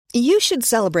You should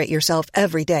celebrate yourself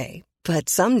every day, but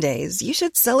some days you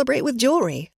should celebrate with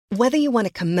jewelry. Whether you want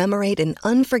to commemorate an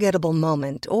unforgettable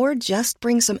moment or just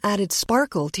bring some added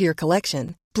sparkle to your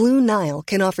collection, Blue Nile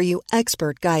can offer you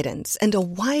expert guidance and a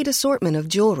wide assortment of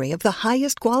jewelry of the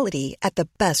highest quality at the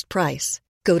best price.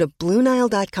 Go to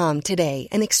BlueNile.com today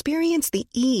and experience the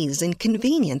ease and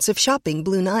convenience of shopping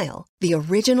Blue Nile, the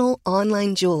original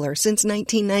online jeweler since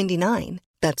 1999.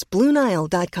 That's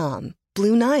BlueNile.com.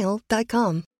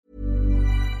 BlueNile.com.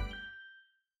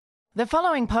 The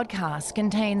following podcast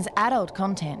contains adult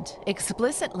content,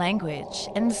 explicit language,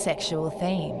 and sexual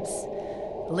themes.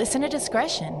 Listener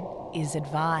discretion is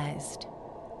advised.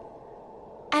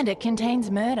 And it contains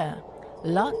murder.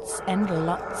 Lots and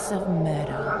lots of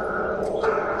murder.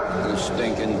 You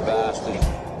stinking bastard.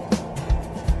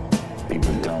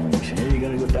 People tell me, hey, you're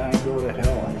gonna go die and go to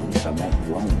hell. And at least I'm not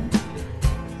alone.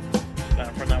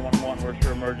 For 911, where's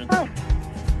your emergency? Oh,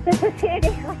 this is Sandy.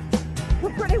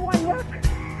 231 York.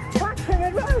 Watson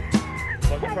Road.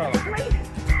 What's the problem?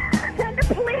 Send the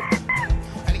police.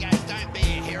 And he goes, don't be a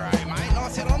hero, mate. And I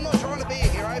said, I'm not trying to be a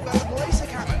hero, but the police are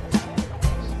coming.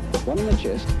 One in the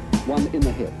chest, one in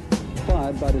the hip.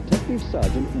 Fired by Detective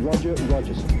Sergeant Roger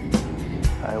Rogerson.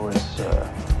 I was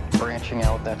branching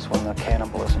out. That's when the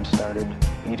cannibalism started,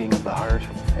 eating of the heart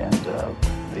and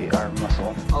the arm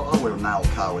muscle. I would have nailed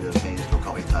Carl with his hands to a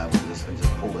coffee table and just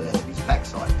pulled it out of his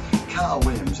backside. Carl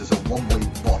Williams is a wobbly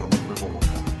bottom little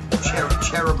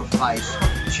cherub face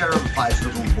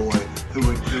little boy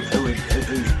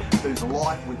whose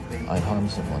life would be. I'd harm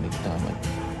someone each time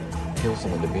I'd kill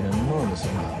someone. There'd be an enormous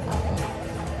amount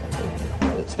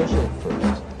especially at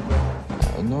first,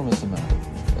 enormous amount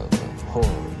of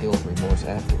horror, guilt, remorse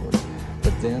afterwards.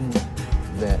 But then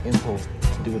that impulse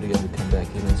to do it again would come back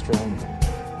even stronger.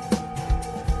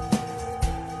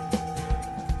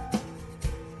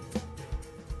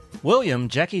 William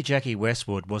Jackie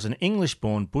Westwood was an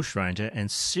English-born bushranger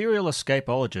and serial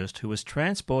escapologist who was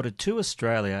transported to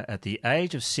Australia at the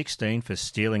age of 16 for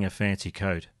stealing a fancy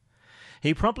coat.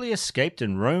 He promptly escaped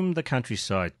and roamed the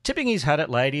countryside, tipping his hat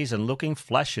at ladies and looking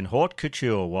flash in haute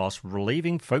couture whilst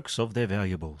relieving folks of their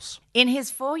valuables. In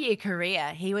his 4-year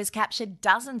career, he was captured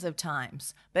dozens of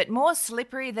times, but more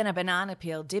slippery than a banana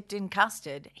peel dipped in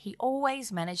custard, he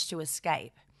always managed to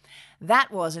escape.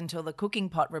 That was until the Cooking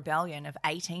Pot Rebellion of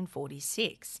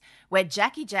 1846, where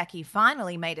Jackie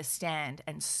finally made a stand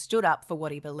and stood up for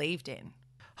what he believed in.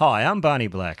 Hi, I'm Barney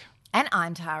Black. And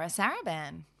I'm Tara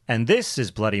Saraban. And this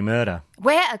is Bloody Murder.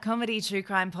 We're a comedy true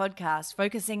crime podcast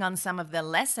focusing on some of the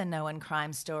lesser-known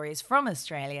crime stories from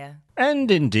Australia.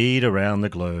 And indeed around the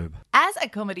globe. As a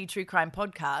comedy true crime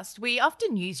podcast, we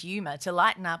often use humour to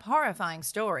lighten up horrifying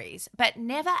stories, but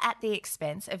never at the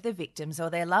expense of the victims or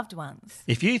their loved ones.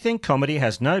 If you think comedy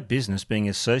has no business being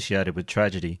associated with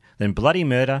tragedy, then Bloody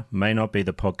Murder may not be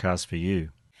the podcast for you.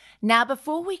 Now,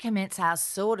 before we commence our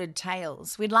sordid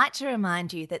tales, we'd like to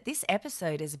remind you that this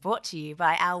episode is brought to you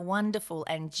by our wonderful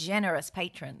and generous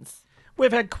patrons.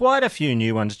 We've had quite a few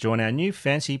new ones join our new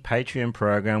fancy Patreon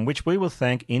program, which we will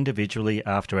thank individually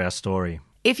after our story.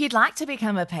 If you'd like to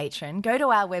become a patron, go to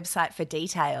our website for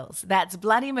details. That's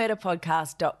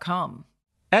bloodymurderpodcast.com.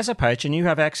 As a patron, you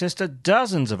have access to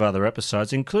dozens of other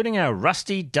episodes, including our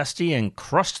rusty, dusty and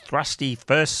cross-thrusty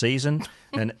first season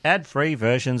and ad-free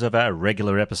versions of our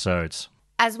regular episodes.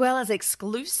 As well as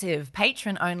exclusive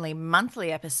patron-only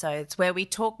monthly episodes where we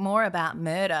talk more about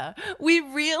murder. We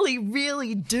really,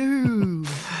 really do.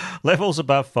 Levels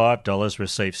above $5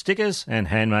 receive stickers and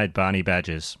handmade Barney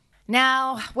badges.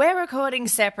 Now, we're recording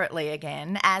separately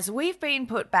again as we've been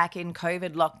put back in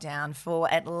COVID lockdown for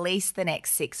at least the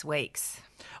next 6 weeks.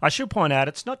 I should point out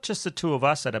it's not just the two of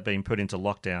us that have been put into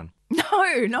lockdown.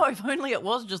 No, if only it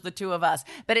was just the two of us.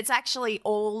 But it's actually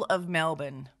all of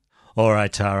Melbourne. All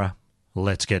right, Tara,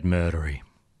 let's get murdery.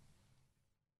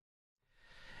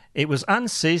 It was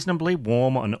unseasonably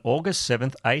warm on August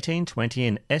 7th, 1820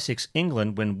 in Essex,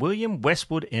 England when William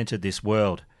Westwood entered this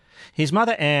world. His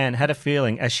mother Anne had a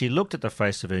feeling as she looked at the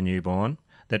face of her newborn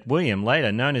that William,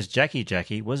 later known as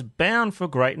Jackie, was bound for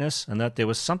greatness and that there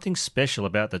was something special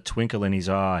about the twinkle in his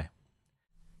eye.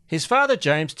 His father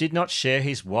James did not share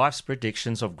his wife's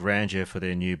predictions of grandeur for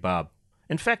their new bub.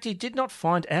 In fact, he did not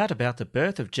find out about the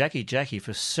birth of Jackie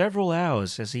for several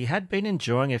hours as he had been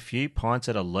enjoying a few pints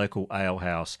at a local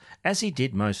alehouse, as he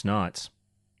did most nights.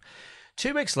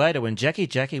 2 weeks later, when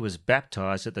Jackie was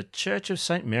baptised at the Church of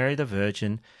St. Mary the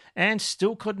Virgin, Anne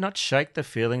still could not shake the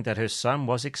feeling that her son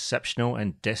was exceptional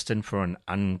and destined for an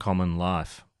uncommon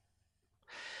life.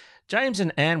 James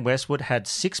and Anne Westwood had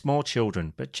 6 more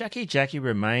children, but Jackie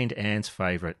remained Anne's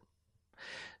favourite.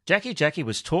 Jackie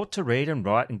was taught to read and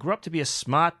write and grew up to be a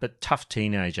smart but tough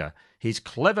teenager. His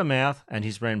clever mouth and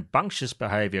his rambunctious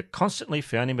behaviour constantly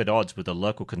found him at odds with the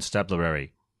local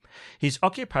constabulary. His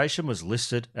occupation was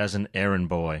listed as an errand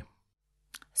boy.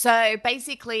 So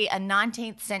basically a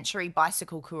 19th century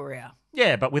bicycle courier.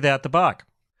 Yeah, but without the bike.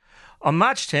 On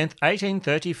March 10th,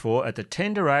 1834, at the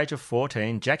tender age of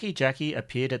 14, Jackie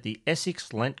appeared at the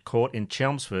Essex Lent Court in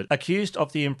Chelmsford, accused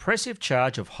of the impressive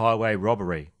charge of highway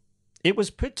robbery. It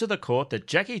was put to the court that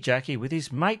Jackie, with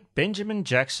his mate Benjamin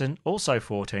Jackson, also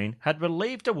 14, had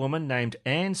relieved a woman named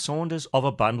Anne Saunders of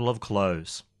a bundle of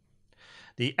clothes.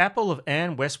 The apple of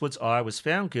Anne Westwood's eye was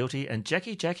found guilty, and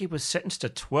Jackie was sentenced to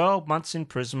 12 months'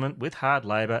 imprisonment with hard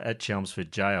labour at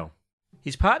Chelmsford Jail.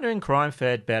 His partner in crime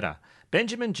fared better.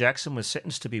 Benjamin Jackson was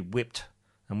sentenced to be whipped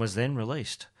and was then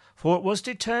released, for it was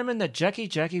determined that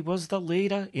Jackie was the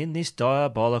leader in this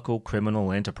diabolical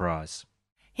criminal enterprise.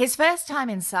 His first time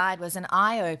inside was an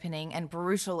eye-opening and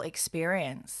brutal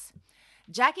experience.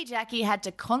 Jackie had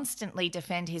to constantly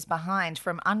defend his behind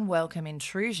from unwelcome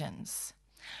intrusions.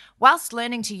 Whilst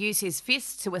learning to use his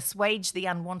fists to assuage the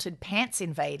unwanted pants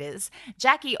invaders,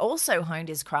 Jackie also honed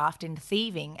his craft in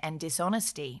thieving and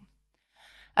dishonesty.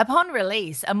 Upon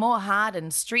release, a more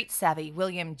hardened, street-savvy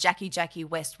William Jackie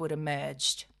Westwood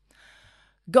emerged.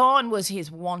 Gone was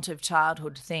his want of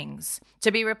childhood things,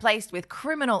 to be replaced with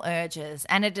criminal urges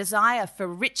and a desire for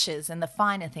riches and the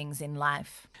finer things in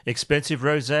life. Expensive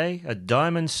rosé, a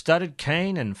diamond-studded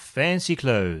cane and fancy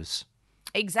clothes.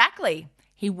 Exactly.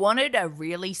 He wanted a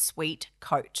really sweet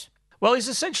coat. Well, he's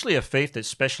essentially a thief that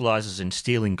specialises in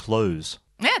stealing clothes.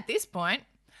 Yeah, at this point.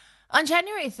 On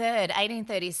January 3rd,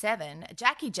 1837,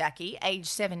 Jackie, aged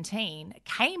 17,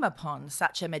 came upon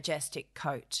such a majestic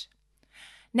coat.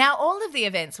 Now, all of the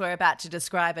events we're about to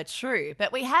describe are true,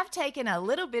 but we have taken a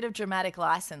little bit of dramatic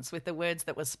license with the words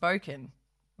that were spoken,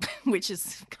 which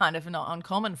is kind of not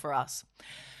uncommon for us.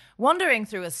 Wandering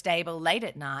through a stable late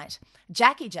at night,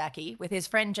 Jackie, with his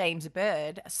friend James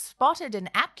Bird, spotted an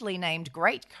aptly named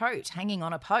great coat hanging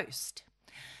on a post.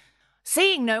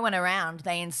 Seeing no one around,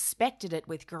 they inspected it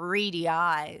with greedy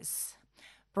eyes.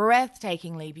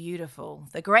 Breathtakingly beautiful,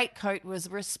 the greatcoat was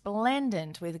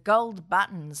resplendent with gold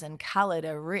buttons and coloured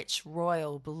a rich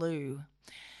royal blue.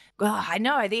 Oh, I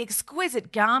know, the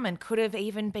exquisite garment could have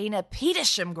even been a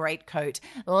Petersham greatcoat,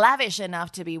 lavish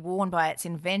enough to be worn by its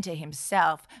inventor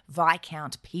himself,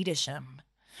 Viscount Petersham.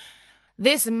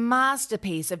 This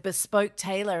masterpiece of bespoke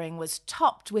tailoring was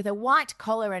topped with a white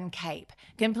collar and cape,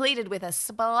 completed with a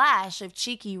splash of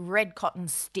cheeky red cotton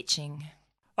stitching.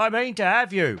 I mean to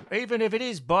have you, even if it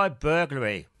is by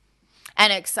burglary.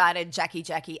 An excited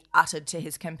Jackie uttered to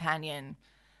his companion.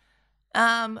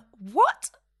 What?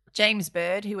 James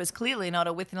Bird, who was clearly not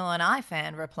a Withnell and I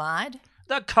fan, replied.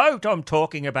 The coat I'm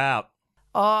talking about.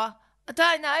 Oh, I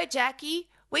don't know, Jackie.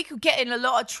 We could get in a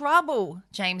lot of trouble,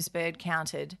 James Bird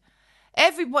countered.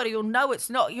 Everybody will know it's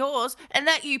not yours and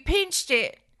that you pinched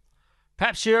it.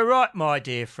 Perhaps you're right, my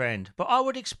dear friend, but I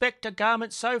would expect a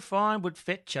garment so fine would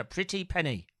fetch a pretty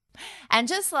penny. And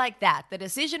just like that, the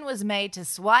decision was made to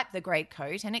swipe the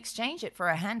greatcoat and exchange it for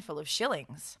a handful of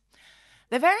shillings.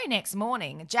 The very next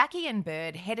morning, Jackie and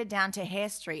Bird headed down to Hare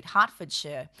Street,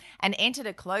 Hertfordshire, and entered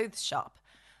a clothes shop.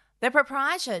 The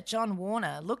proprietor, John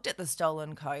Warner, looked at the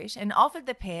stolen coat and offered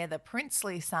the pair the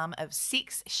princely sum of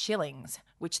 6 shillings,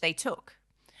 which they took.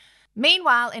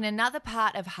 Meanwhile, in another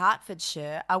part of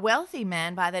Hertfordshire, a wealthy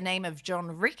man by the name of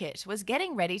John Rickett was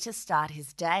getting ready to start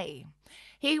his day.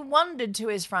 He wandered to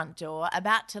his front door,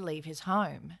 about to leave his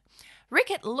home.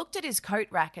 Rickett looked at his coat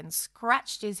rack and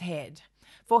scratched his head,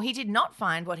 for he did not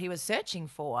find what he was searching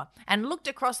for, and looked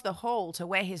across the hall to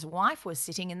where his wife was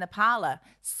sitting in the parlour,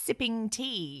 sipping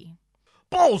tea.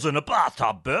 Balls in a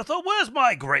bathtub, Bertha. Where's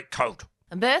my greatcoat?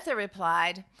 Bertha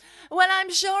replied, Well,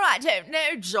 I'm sure I don't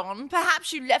know, John.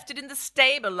 Perhaps you left it in the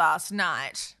stable last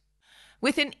night.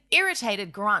 With an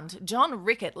irritated grunt, John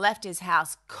Rickett left his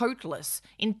house coatless,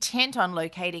 intent on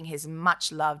locating his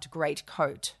much-loved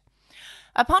greatcoat.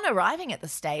 Upon arriving at the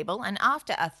stable, and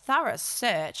after a thorough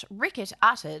search, Rickett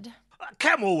uttered,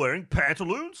 Camel-wearing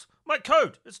pantaloons? My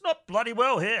coat, it's not bloody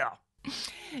well here.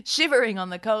 Shivering on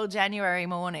the cold January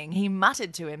morning, he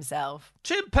muttered to himself,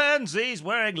 Chimpanzees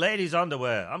wearing ladies'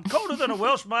 underwear. I'm colder than a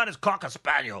Welsh miner's cocker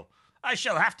spaniel. I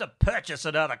shall have to purchase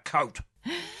another coat.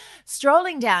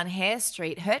 Strolling down Hare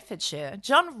Street, Hertfordshire,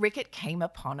 John Rickett came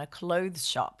upon a clothes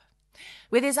shop.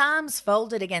 With his arms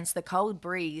folded against the cold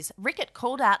breeze, Rickett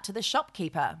called out to the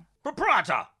shopkeeper.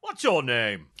 Proprietor, what's your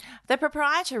name? The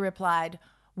proprietor replied,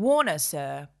 Warner,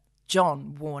 sir.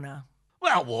 John Warner.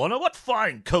 Well, Warner, what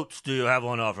fine coats do you have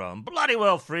on offer? I'm bloody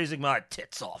well freezing my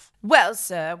tits off. Well,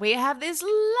 sir, we have this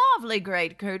lovely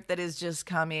greatcoat that has just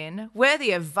come in,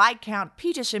 worthy of Viscount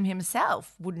Petersham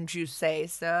himself, wouldn't you say,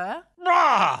 sir?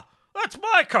 Ah, that's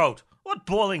my coat. What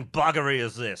boiling buggery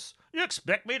is this? You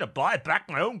expect me to buy back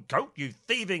my own coat, you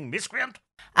thieving miscreant?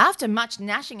 After much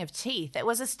gnashing of teeth, it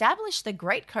was established the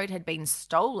greatcoat had been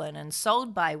stolen and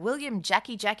sold by William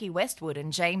Jackie Westwood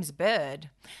and James Bird.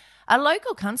 A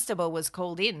local constable was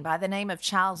called in by the name of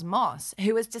Charles Moss,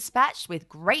 who was dispatched with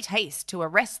great haste to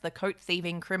arrest the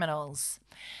coat-thieving criminals.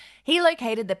 He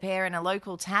located the pair in a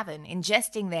local tavern,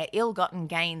 ingesting their ill-gotten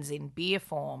gains in beer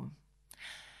form.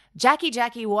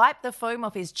 Jackie wiped the foam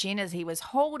off his chin as he was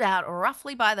hauled out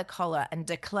roughly by the collar and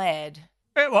declared,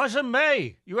 It wasn't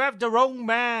me. You have the wrong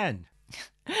man.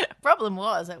 Problem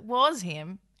was, it was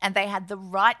him, and they had the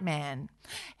right man.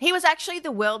 He was actually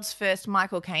the world's first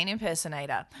Michael Caine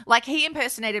impersonator. Like, he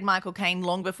impersonated Michael Caine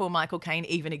long before Michael Caine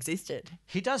even existed.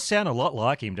 He does sound a lot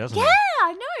like him, doesn't he? Yeah,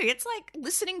 I know. It's like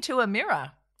listening to a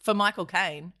mirror for Michael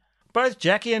Caine. Both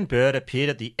Jackie and Bird appeared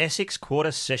at the Essex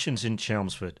Quarter Sessions in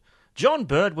Chelmsford. John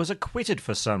Bird was acquitted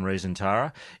for some reason,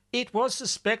 Tara. It was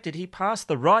suspected he passed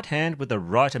the right hand with the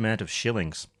right amount of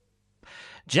shillings.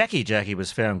 Jackie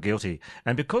was found guilty,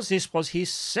 and because this was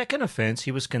his second offence,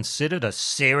 he was considered a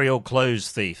serial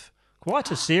clothes thief.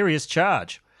 Quite a serious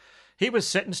charge. He was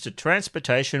sentenced to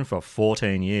transportation for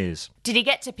 14 years. Did he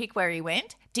get to pick where he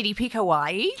went? Did he pick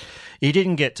Hawaii? He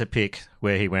didn't get to pick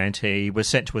where he went. He was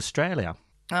sent to Australia.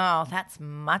 Oh, that's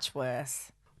much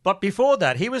worse. But before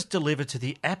that, he was delivered to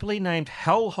the aptly named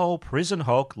hellhole prison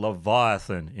hulk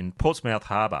Leviathan in Portsmouth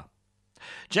Harbour.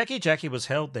 Jackie was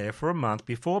held there for a month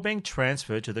before being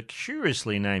transferred to the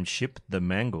curiously named ship the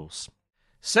Mangles.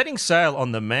 Setting sail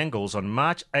on the Mangles on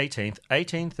March 18th,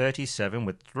 1837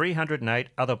 with 308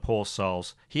 other poor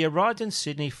souls, he arrived in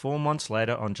Sydney 4 months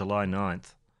later on July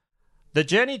 9th. The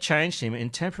journey changed him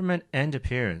in temperament and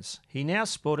appearance. He now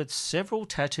sported several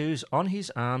tattoos on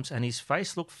his arms and his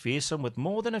face looked fearsome with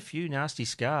more than a few nasty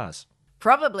scars.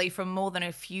 Probably from more than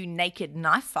a few naked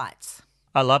knife fights.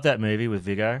 I love that movie with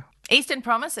Viggo. Eastern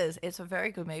Promises. It's a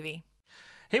very good movie.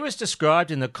 He was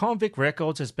described in the convict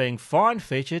records as being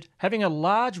fine-featured, having a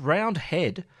large round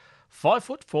head,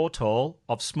 5'4" tall,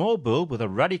 of small build with a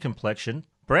ruddy complexion,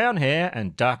 brown hair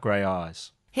and dark grey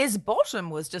eyes. His bottom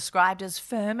was described as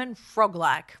firm and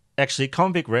frog-like. Actually,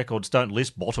 convict records don't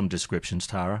list bottom descriptions,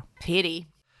 Tara. Pity.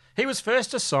 He was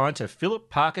first assigned to Philip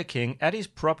Parker King at his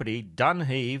property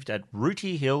Dunheaved at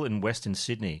Rooty Hill in Western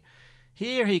Sydney.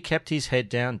 Here he kept his head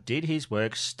down, did his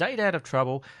work, stayed out of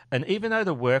trouble, and even though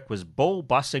the work was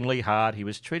ball-bustingly hard, he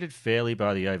was treated fairly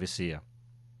by the overseer.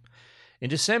 In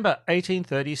December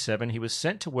 1837, he was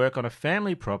sent to work on a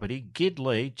family property,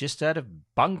 Gidley, just out of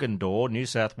Bungendore, New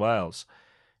South Wales.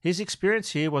 His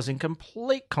experience here was in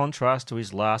complete contrast to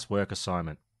his last work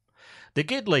assignment. The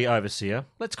Gidley overseer,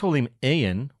 let's call him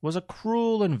Ian, was a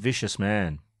cruel and vicious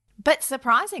man. But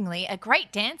surprisingly, a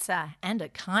great dancer and a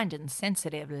kind and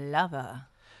sensitive lover.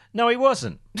 No, he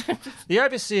wasn't. The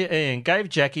overseer Ian gave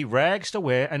Jackie rags to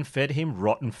wear and fed him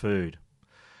rotten food.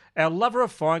 Our lover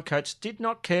of fine coats did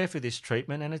not care for this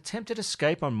treatment and attempted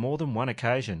escape on more than one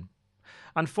occasion.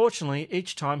 Unfortunately,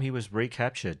 each time he was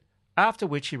recaptured, after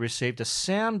which he received a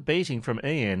sound beating from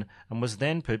Ian and was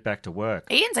then put back to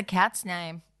work. Ian's a cat's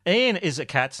name. Ian is a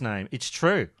cat's name. It's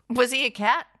true. Was he a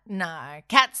cat? No.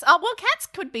 Cats... Oh, well, cats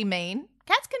could be mean.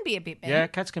 Cats can be a bit mean. Yeah,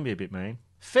 cats can be a bit mean.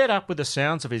 Fed up with the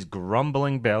sounds of his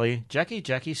grumbling belly,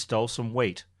 Jackie stole some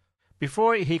wheat.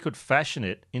 Before he could fashion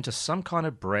it into some kind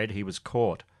of bread, he was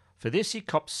caught. For this, he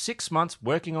copped 6 months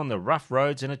working on the rough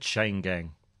roads in a chain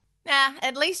gang.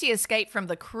 At least he escaped from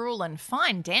the cruel and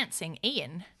fine dancing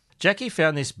Ian. Jackie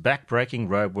found this back-breaking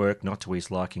road work not to his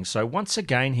liking, so once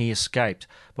again he escaped,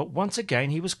 but once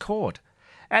again he was caught.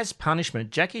 As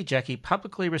punishment, Jackie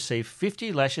publicly received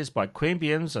 50 lashes by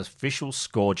Queanbeyan's official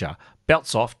scourger.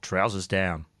 Belts off, trousers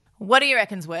down. What do you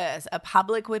reckon's worse, a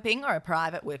public whipping or a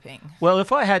private whipping? Well,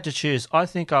 if I had to choose, I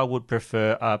think I would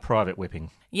prefer a private whipping.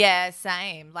 Yeah,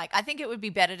 same. I think it would be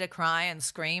better to cry and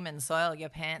scream and soil your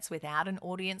pants without an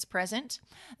audience present.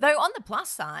 Though on the plus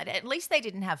side, at least they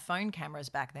didn't have phone cameras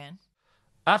back then.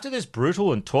 After this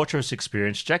brutal and torturous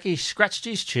experience, Jackie scratched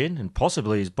his chin and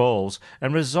possibly his balls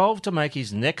and resolved to make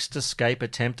his next escape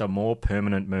attempt a more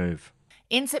permanent move.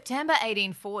 In September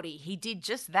 1840, he did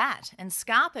just that and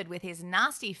scarpered with his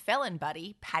nasty felon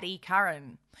buddy, Paddy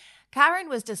Curran. Curran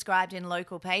was described in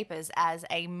local papers as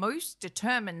a most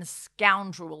determined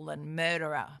scoundrel and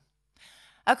murderer.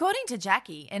 According to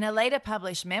Jackie, in a later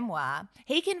published memoir,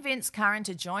 he convinced Curran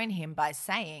to join him by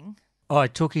saying, I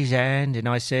took his hand and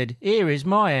I said, "Here is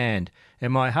my hand,"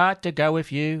 and my heart to go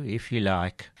with you if you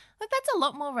like. Look, that's a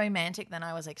lot more romantic than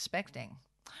I was expecting.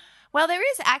 Well, there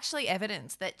is actually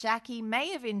evidence that Jackie may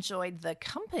have enjoyed the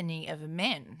company of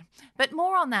men, but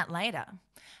more on that later.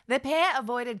 The pair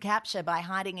avoided capture by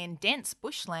hiding in dense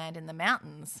bushland in the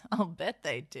mountains. I'll bet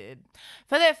they did.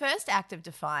 For their first act of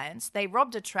defiance, they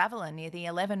robbed a traveller near the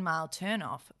 11-mile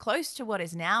turnoff, close to what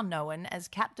is now known as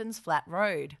Captain's Flat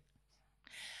Road.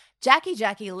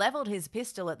 Jackie levelled his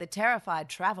pistol at the terrified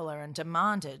traveller and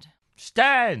demanded,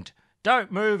 "Stand!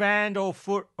 Don't move hand or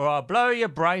foot or I'll blow your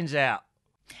brains out."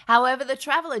 However, the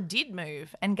traveller did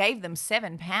move and gave them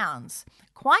 £7,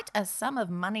 quite a sum of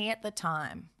money at the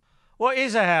time. "What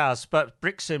is a house but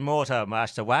bricks and mortar,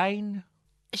 Master Wayne?"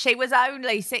 She was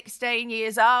only 16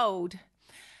 years old.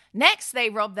 Next, they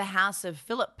robbed the house of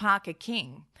Philip Parker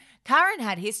King. Curran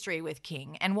had history with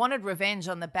King and wanted revenge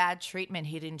on the bad treatment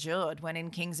he'd endured when in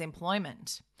King's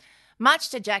employment. Much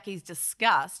to Jackie's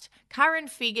disgust, Curran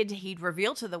figured he'd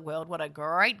reveal to the world what a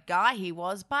great guy he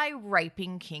was by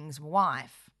raping King's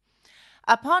wife.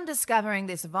 Upon discovering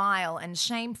this vile and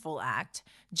shameful act,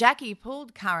 Jackie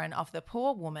pulled Curran off the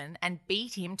poor woman and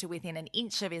beat him to within an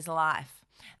inch of his life.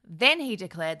 Then he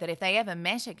declared that if they ever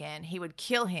met again, he would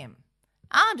kill him.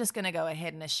 I'm just going to go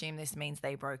ahead and assume this means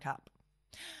they broke up.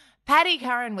 Paddy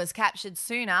Curran was captured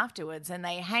soon afterwards and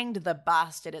they hanged the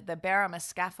bastard at the Berrima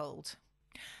scaffold.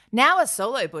 Now a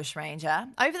solo bushranger,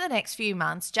 over the next few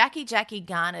months, Jackie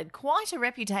garnered quite a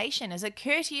reputation as a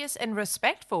courteous and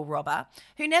respectful robber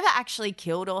who never actually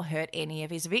killed or hurt any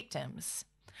of his victims.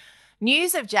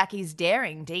 News of Jackie's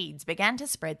daring deeds began to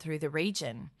spread through the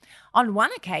region. On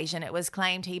one occasion, it was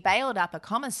claimed he bailed up a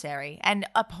commissary and,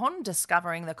 upon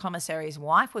discovering the commissary's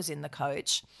wife was in the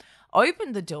coach,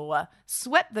 opened the door,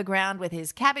 swept the ground with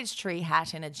his cabbage tree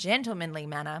hat in a gentlemanly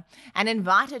manner, and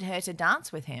invited her to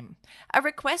dance with him, a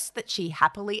request that she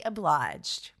happily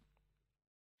obliged.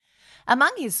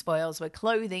 Among his spoils were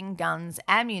clothing, guns,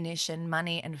 ammunition,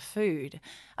 money, and food,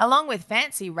 along with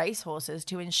fancy racehorses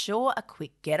to ensure a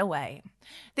quick getaway.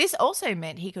 This also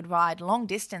meant he could ride long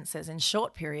distances in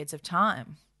short periods of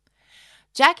time.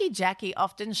 Jackie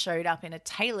often showed up in a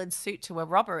tailored suit to a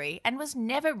robbery and was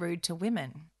never rude to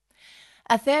women.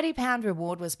 A £30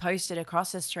 reward was posted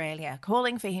across Australia,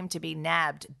 calling for him to be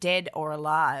nabbed, dead or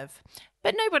alive,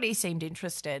 but nobody seemed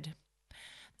interested.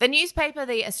 The newspaper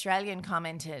The Australian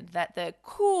commented that the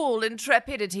cool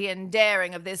intrepidity and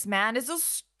daring of this man is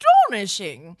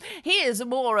astonishing. He is,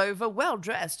 moreover, well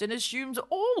dressed and assumes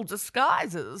all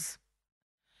disguises.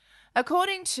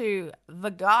 According to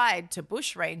The Guide to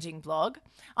Bushranging blog,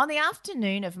 on the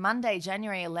afternoon of Monday,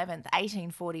 January 11th,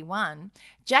 1841,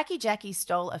 Jackie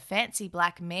stole a fancy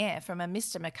black mare from a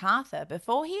Mr. MacArthur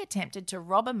before he attempted to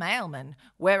rob a mailman,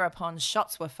 whereupon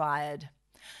shots were fired.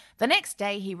 The next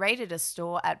day, he raided a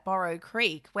store at Borrow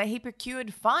Creek where he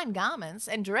procured fine garments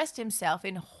and dressed himself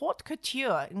in haute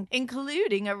couture,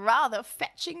 including a rather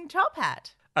fetching top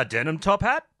hat. A denim top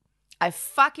hat? I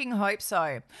fucking hope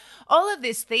so. All of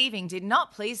this thieving did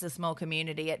not please the small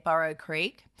community at Borrow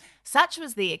Creek. Such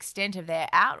was the extent of their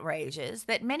outrages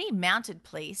that many mounted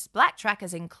police, black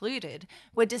trackers included,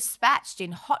 were dispatched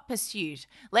in hot pursuit,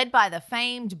 led by the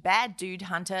famed bad dude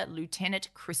hunter Lieutenant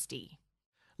Christie.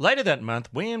 Later that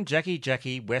month, William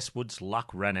Jackie Westwood's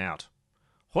luck ran out.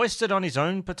 Hoisted on his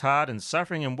own petard and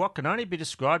suffering in what can only be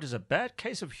described as a bad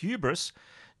case of hubris,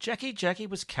 Jackie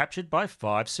was captured by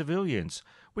 5 civilians,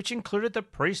 which included the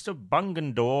priest of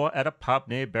Bungendore at a pub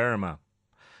near Berrima.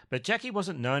 But Jackie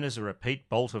wasn't known as a repeat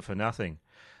bolter for nothing.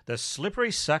 The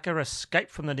slippery sucker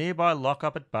escaped from the nearby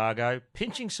lockup at Bargo,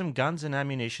 pinching some guns and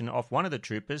ammunition off one of the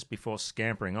troopers before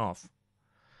scampering off.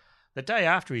 The day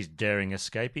after his daring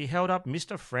escape, he held up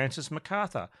Mr. Francis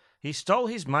MacArthur. He stole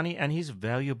his money and his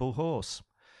valuable horse.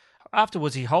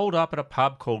 Afterwards, he holed up at a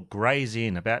pub called Gray's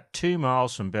Inn, about 2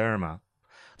 miles from Berrima.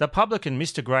 The publican,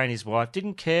 Mr. Gray, and his wife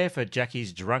didn't care for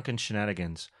Jackie's drunken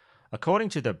shenanigans. According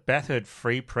to the Bathurst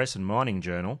Free Press and Mining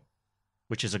Journal,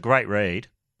 which is a great read.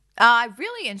 I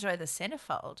really enjoy the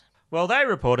centrefold. Well, they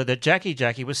reported that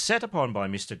Jackie was set upon by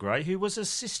Mr. Gray, who was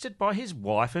assisted by his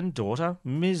wife and daughter,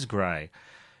 Ms. Gray.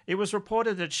 It was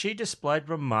reported that she displayed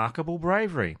remarkable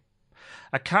bravery.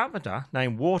 A carpenter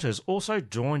named Waters also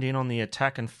joined in on the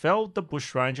attack and felled the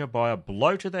bushranger by a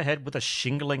blow to the head with a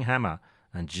shingling hammer.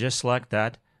 And just like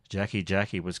that,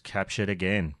 Jackie was captured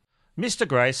again. Mr.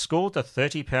 Gray scored the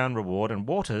 £30 reward, and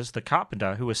Waters, the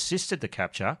carpenter who assisted the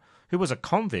capture, who was a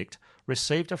convict,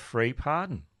 received a free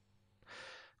pardon.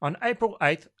 On April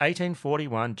 8,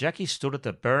 1841, Jackie stood at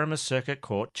the Berrima Circuit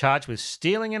Court charged with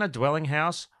stealing in a dwelling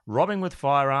house, robbing with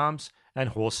firearms, and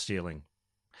horse stealing.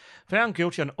 Found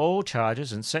guilty on all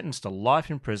charges and sentenced to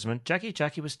life imprisonment, Jackie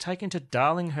Jackie was taken to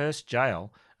Darlinghurst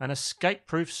Jail, an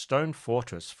escape-proof stone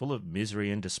fortress full of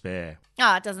misery and despair.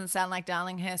 Ah, it doesn't sound like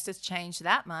Darlinghurst has changed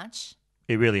that much.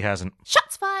 It really hasn't.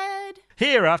 Shots fired!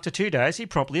 Here, after 2 days, he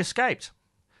promptly escaped.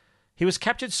 He was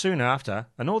captured soon after,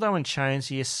 and although in chains,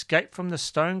 he escaped from the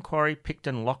Stone Quarry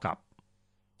Picton lockup.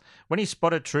 When he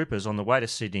spotted troopers on the way to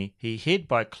Sydney, he hid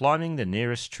by climbing the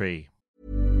nearest tree.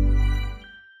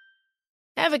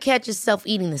 Ever catch yourself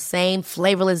eating the same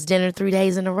flavorless dinner 3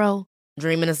 days in a row?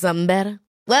 Dreaming of something better?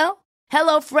 Well,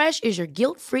 HelloFresh is your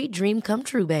guilt-free dream come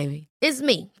true, baby. It's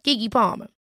me, Keke Palmer.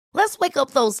 Let's wake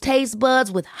up those taste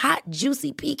buds with hot,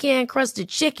 juicy pecan-crusted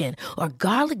chicken or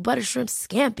garlic butter shrimp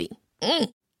scampi.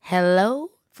 Hello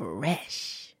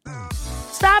Fresh.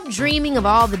 Stop dreaming of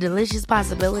all the delicious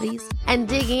possibilities and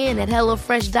dig in at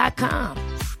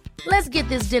HelloFresh.com. Let's get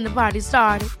this dinner party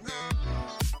started.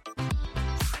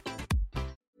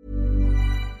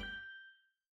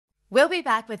 We'll be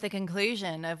back with the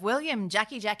conclusion of William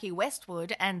Jackie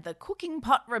Westwood and the Cooking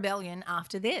Pot Rebellion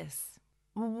after this.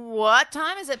 What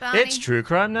time is it, Barney? It's True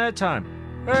Crime Nerd Time.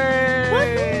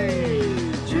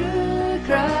 Hey! True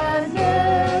Crime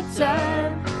Nerd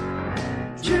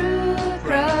Time. True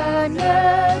Crime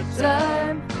Nerd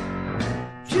Time.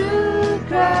 True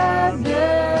Crime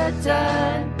Nerd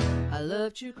Time. I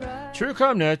love True Crime. True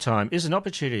Crime Nerd Time is an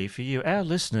opportunity for you, our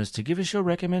listeners, to give us your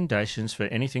recommendations for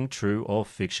anything true or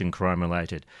fiction crime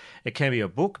related. It can be a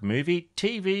book, movie,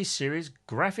 TV series,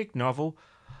 graphic novel,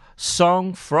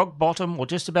 song, frog bottom, or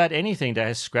just about anything that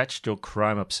has scratched your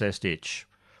crime-obsessed itch.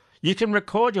 You can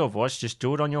record your voice, just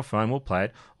do it on your phone, we'll play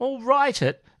it, or write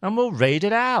it, and we'll read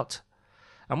it out.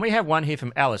 And we have one here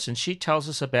from Alice, and she tells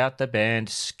us about the band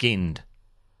Skinned.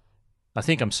 I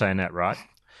think I'm saying that right.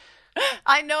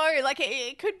 I know, like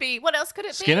it could be. What else could it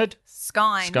be? Skinned?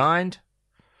 Skined.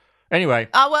 Anyway.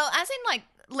 Oh, well, as in like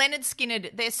Leonard Skinner,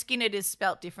 their Skinnerd is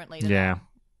spelt differently. Yeah.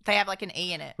 They have like an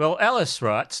E in it. Well, Alice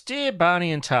writes, Dear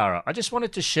Barney and Tara, I just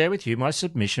wanted to share with you my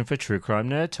submission for True Crime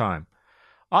Nerd Time.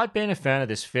 I've been a fan of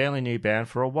this fairly new band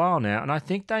for a while now, and I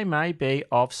think they may be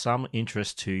of some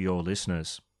interest to your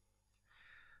listeners.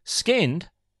 Skinned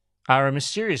are a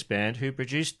mysterious band who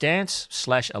produce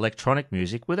dance/electronic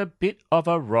music with a bit of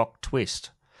a rock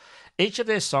twist. Each of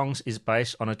their songs is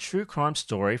based on a true crime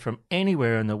story from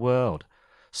anywhere in the world.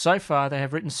 So far, they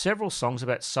have written several songs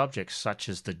about subjects such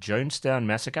as the Jonestown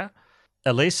Massacre,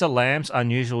 Elisa Lam's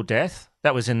unusual death,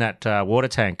 that was in that water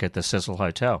tank at the Cecil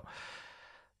Hotel,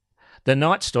 the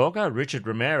Night Stalker, Richard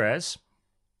Ramirez,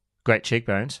 great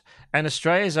cheekbones, and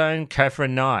Australia's own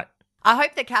Catherine Knight. I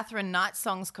hope the Catherine Knight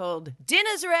song's called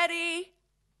Dinner's Ready.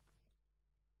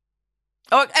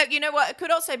 Or, you know what? It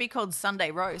could also be called Sunday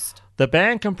Roast. The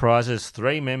band comprises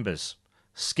 3 members.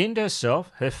 Skinned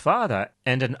herself, her father,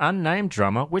 and an unnamed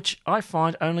drummer, which I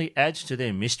find only adds to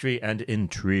their mystery and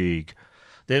intrigue.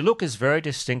 Their look is very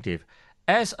distinctive,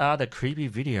 as are the creepy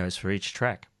videos for each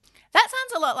track. That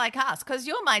sounds a lot like us, because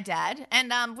you're my dad,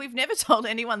 and we've never told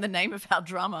anyone the name of our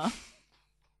drummer.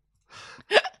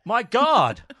 My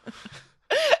God!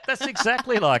 That's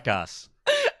exactly like us.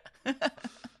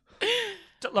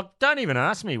 Look, don't even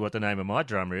ask me what the name of my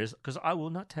drummer is, because I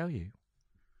will not tell you.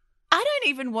 I don't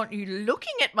even want you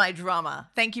looking at my drummer.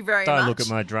 Thank you very much. Don't look at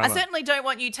my drummer. I certainly don't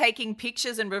want you taking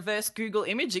pictures and reverse Google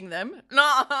imaging them.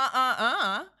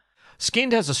 No,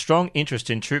 Skinned has a strong interest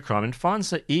in true crime and finds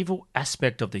the evil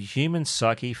aspect of the human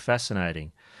psyche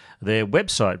fascinating. Their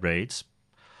website reads,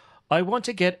 I want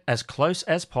to get as close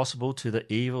as possible to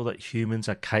the evil that humans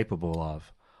are capable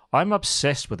of. I'm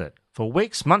obsessed with it. For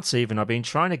weeks, months even, I've been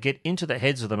trying to get into the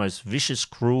heads of the most vicious,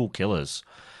 cruel killers.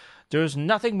 There is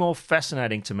nothing more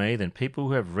fascinating to me than people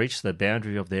who have reached the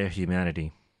boundary of their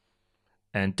humanity.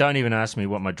 And don't even ask me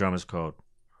what my drummer's called.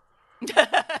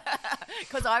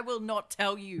 Because I will not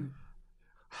tell you.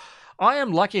 I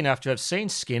am lucky enough to have seen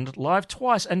Skinned live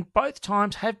twice, and both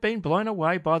times have been blown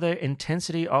away by the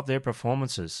intensity of their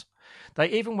performances. They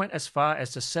even went as far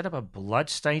as to set up a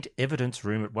blood-stained evidence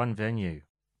room at one venue.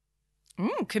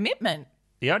 Commitment.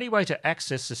 The only way to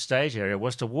access the stage area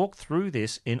was to walk through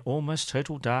this in almost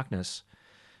total darkness.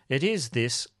 It is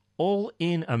this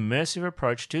all-in immersive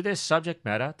approach to their subject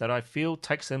matter that I feel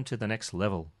takes them to the next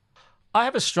level. I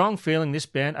have a strong feeling this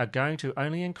band are going to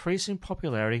only increase in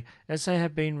popularity as they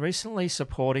have been recently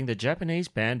supporting the Japanese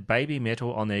band Baby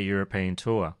Metal on their European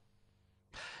tour.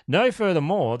 No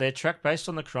furthermore, their track based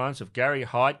on the crimes of Gary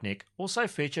Heidnik also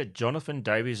featured Jonathan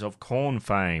Davies of Korn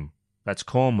fame. That's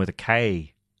Korn with a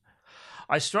K.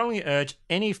 I strongly urge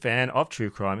any fan of true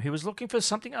crime who is looking for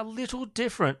something a little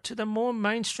different to the more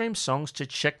mainstream songs to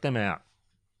check them out.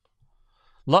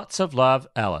 Lots of love,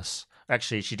 Alice.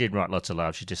 Actually, she did write lots of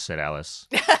love. She just said Alice.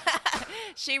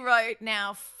 She wrote,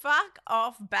 now fuck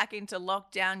off back into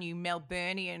lockdown, you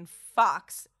Melburnian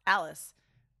fucks. Alice.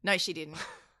 No, she didn't.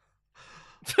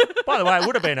 By the way, it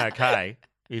would have been okay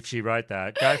if she wrote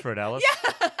that. Go for it, Alice.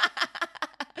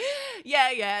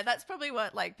 Yeah. That's probably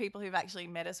what like people who've actually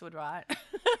met us would write.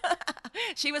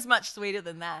 She was much sweeter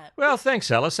than that. Well,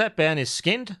 thanks, Alice. That ban is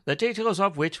skinned, the details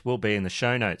of which will be in the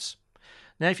show notes.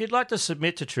 Now, if you'd like to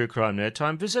submit to True Crime Nerd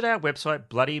Time, visit our website,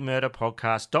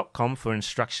 bloodymurderpodcast.com, for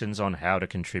instructions on how to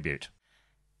contribute.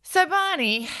 So,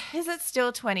 Barney, is it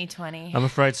still 2020? I'm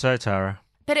afraid so, Tara.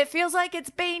 But it feels like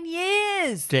it's been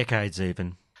years. Decades,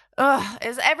 even. Ugh,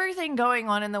 is everything going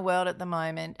on in the world at the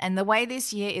moment and the way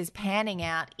this year is panning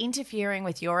out interfering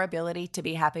with your ability to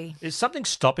be happy? Is something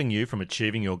stopping you from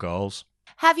achieving your goals?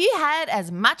 Have you had as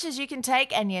much as you can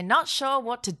take and you're not sure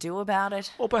what to do about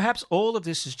it? Or perhaps all of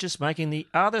this is just making the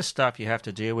other stuff you have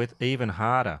to deal with even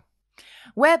harder.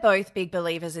 We're both big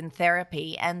believers in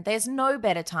therapy, and there's no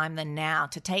better time than now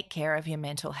to take care of your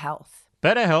mental health.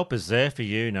 BetterHelp is there for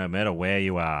you no matter where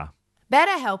you are.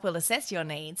 BetterHelp will assess your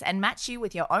needs and match you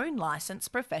with your own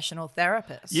licensed professional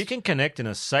therapist. You can connect in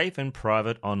a safe and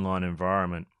private online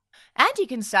environment. And you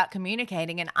can start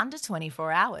communicating in under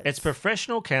 24 hours. It's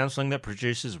professional counselling that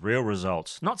produces real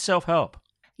results, not self-help.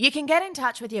 You can get in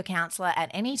touch with your counsellor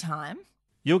at any time.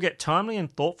 You'll get timely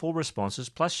and thoughtful responses,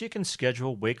 plus you can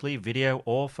schedule weekly video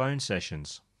or phone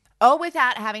sessions. All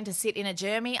without having to sit in a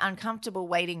germy, uncomfortable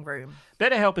waiting room.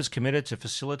 BetterHelp is committed to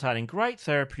facilitating great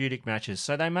therapeutic matches,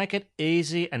 so they make it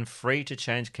easy and free to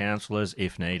change counsellors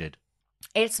if needed.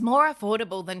 It's more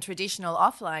affordable than traditional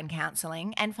offline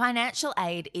counselling, and financial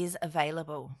aid is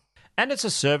available. And it's a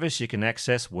service you can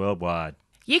access worldwide.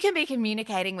 You can be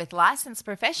communicating with licensed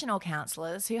professional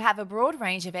counsellors who have a broad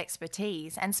range of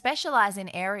expertise and specialise in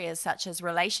areas such as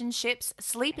relationships,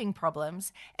 sleeping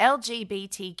problems,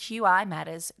 LGBTQI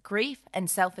matters, grief and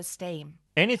self-esteem.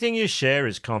 Anything you share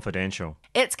is confidential.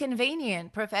 It's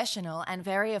convenient, professional and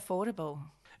very affordable.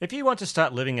 If you want to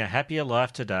start living a happier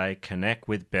life today, connect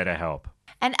with BetterHelp.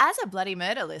 And as a Bloody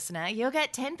Murder listener, you'll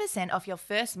get 10% off your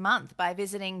first month by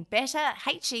visiting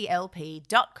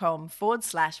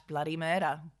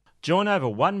betterhelp.com/bloodymurder. Join over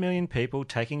 1 million people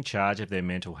taking charge of their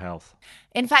mental health.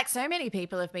 In fact, so many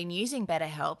people have been using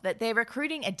BetterHelp that they're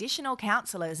recruiting additional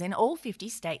counsellors in all 50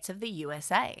 states of the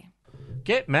USA.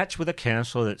 Get matched with a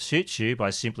counsellor that suits you by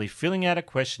simply filling out a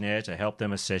questionnaire to help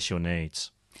them assess your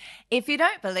needs. If you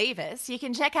don't believe us, you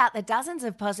can check out the dozens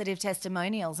of positive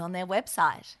testimonials on their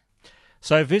website.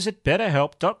 So visit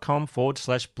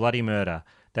betterhelp.com/bloodymurder.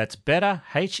 That's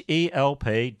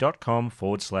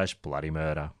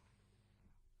betterhelp.com/bloodymurder.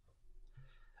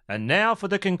 And now for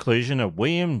the conclusion of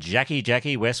William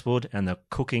Jackie Westwood and the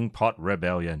Cooking Pot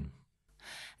Rebellion.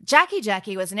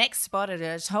 Jackie was next spotted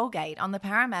at a toll gate on the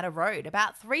Parramatta Road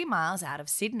about 3 miles out of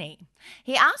Sydney.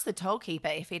 He asked the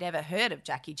tollkeeper if he'd ever heard of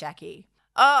Jackie.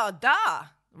 "Oh, da,"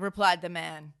 replied the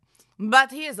man.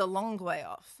 "But he is a long way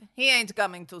off. He ain't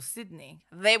coming to Sydney.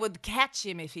 They would catch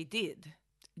him if he did."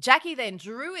 Jackie then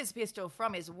drew his pistol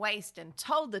from his waist and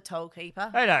told the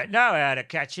tollkeeper, "They don't know how to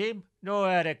catch him,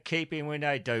 nor how to keep him when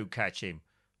they do catch him.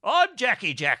 I'm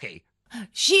Jackie."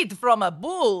 "Shit from a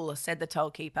bull," said the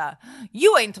tollkeeper.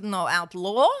 "You ain't no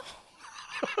outlaw."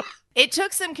 It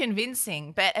took some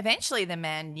convincing, but eventually the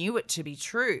man knew it to be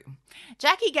true.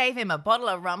 Jackie gave him a bottle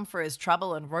of rum for his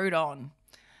trouble and rode on.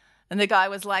 And the guy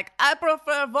was like, "I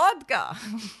prefer vodka."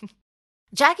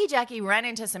 Jackie ran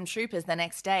into some troopers the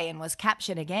next day and was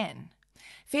captured again.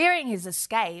 Fearing his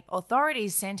escape,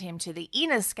 authorities sent him to the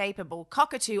inescapable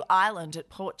Cockatoo Island at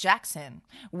Port Jackson,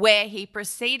 where he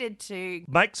proceeded to...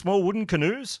 Make small wooden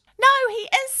canoes? No, he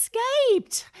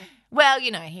escaped! Well,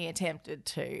 he attempted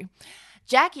to.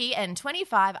 Jackie and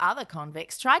 25 other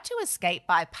convicts tried to escape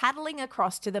by paddling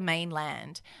across to the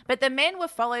mainland, but the men were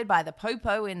followed by the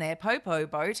Popo in their Popo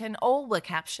boat and all were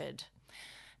captured.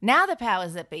 Now the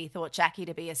powers that be thought Jackie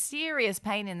to be a serious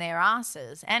pain in their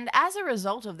asses, and as a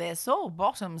result of their sore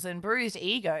bottoms and bruised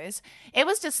egos, it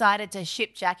was decided to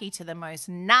ship Jackie to the most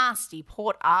nasty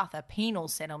Port Arthur penal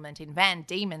settlement in Van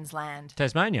Diemen's Land.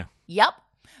 Tasmania. Yup.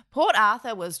 Port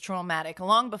Arthur was traumatic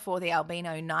long before the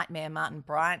albino nightmare Martin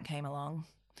Bryant came along.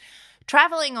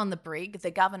 Travelling on the brig, the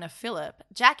Governor Phillip,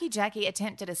 Jackie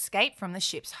attempted escape from the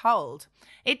ship's hold.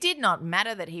 It did not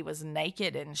matter that he was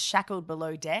naked and shackled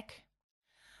below deck.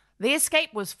 The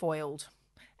escape was foiled.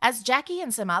 As Jackie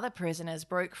and some other prisoners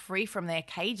broke free from their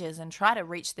cages and tried to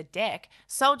reach the deck,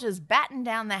 soldiers battened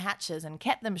down the hatches and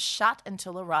kept them shut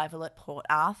until arrival at Port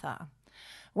Arthur.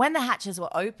 When the hatches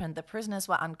were opened, the prisoners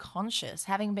were unconscious,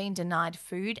 having been denied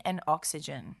food and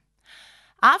oxygen.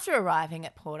 After arriving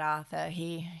at Port Arthur,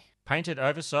 he painted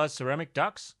oversized ceramic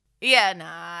ducks? Yeah,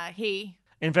 nah, he...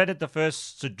 Invented the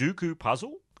first Sudoku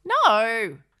puzzle?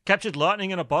 No. Captured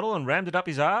lightning in a bottle and rammed it up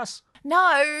his ass?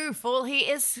 No, fool, he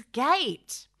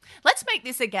escaped. Let's make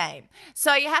this a game.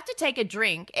 So you have to take a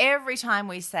drink every time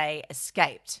we say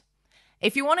escaped.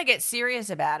 If you want to get serious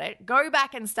about it, go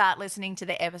back and start listening to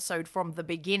the episode from the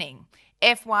beginning.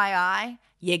 FYI,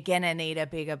 you're gonna need a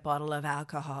bigger bottle of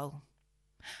alcohol.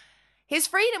 His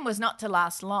freedom was not to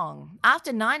last long.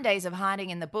 After 9 days of hiding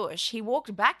in the bush, he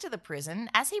walked back to the prison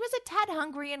as he was a tad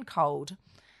hungry and cold.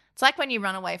 It's like when you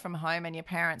run away from home and your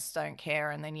parents don't care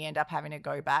and then you end up having to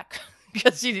go back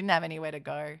because you didn't have anywhere to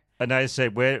go. And they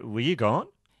said, where were you gone?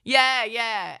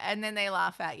 Yeah, and then they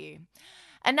laugh at you.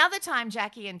 Another time,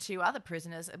 Jackie and 2 other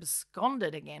prisoners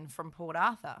absconded again from Port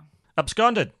Arthur.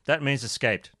 Absconded. That means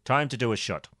escaped. Time to do a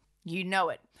shot. You know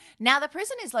it. Now, the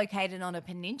prison is located on a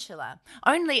peninsula.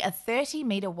 Only a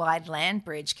 30-metre wide land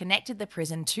bridge connected the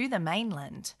prison to the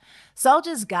mainland.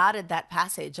 Soldiers guarded that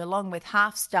passage along with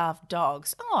half-starved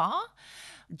dogs. Aww.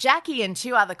 Jackie and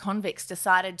 2 other convicts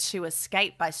decided to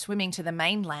escape by swimming to the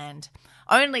mainland.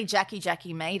 Only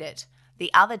Jackie made it.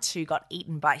 The other 2 got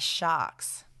eaten by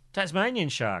sharks. Tasmanian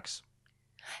sharks.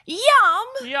 Yum!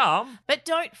 Yum. But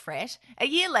don't fret. A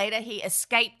year later, he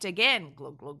escaped again.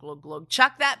 Glug, glug, glug, glug.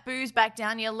 Chuck that booze back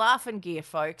down your laughing gear,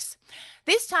 folks.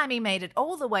 This time he made it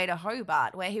all the way to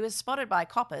Hobart, where he was spotted by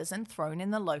coppers and thrown in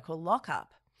the local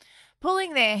lockup.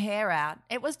 Pulling their hair out,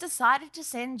 it was decided to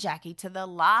send Jackie to the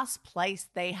last place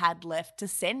they had left to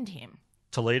send him.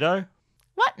 Toledo?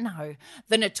 What? No.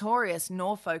 The notorious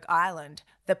Norfolk Island,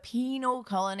 the penal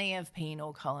colony of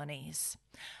penal colonies.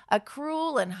 A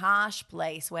cruel and harsh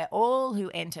place where all who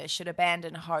enter should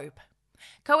abandon hope.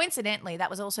 Coincidentally,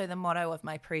 that was also the motto of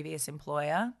my previous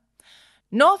employer.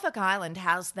 Norfolk Island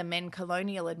housed the men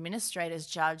colonial administrators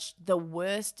judged the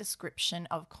worst description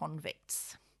of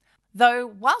convicts. Though,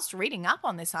 whilst reading up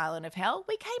on this island of hell,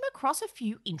 we came across a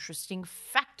few interesting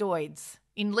factoids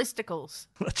in listicles.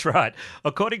 That's right.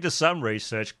 According to some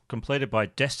research completed by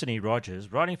Destiny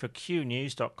Rogers, writing for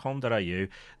qnews.com.au,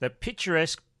 the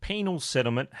picturesque penal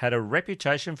settlement had a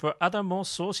reputation for other more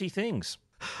saucy things.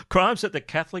 Crimes that the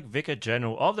Catholic Vicar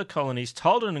General of the colonies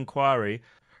told an inquiry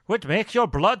would make your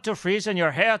blood to freeze and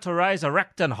your hair to rise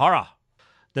erect in horror.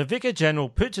 The Vicar General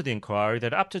put to the inquiry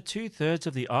that up to 2/3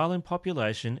 of the island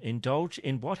population indulged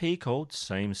in what he called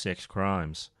same-sex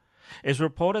crimes. It is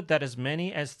reported that as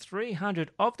many as 300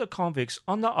 of the convicts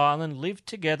on the island lived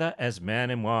together as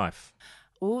man and wife.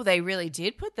 Oh, they really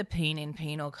did put the peen in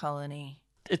penal colony.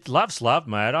 It's love's love,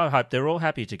 mate. I hope they're all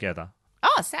happy together.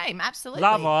 Oh, same, absolutely.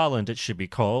 Love Island, it should be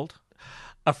called.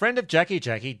 A friend of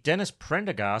Jackie, Dennis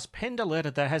Prendergast, penned a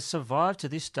letter that has survived to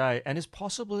this day and is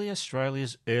possibly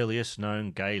Australia's earliest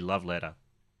known gay love letter.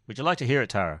 Would you like to hear it,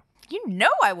 Tara? You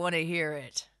know I want to hear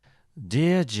it.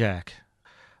 Dear Jack,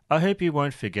 I hope you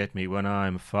won't forget me when I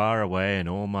am far away and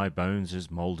all my bones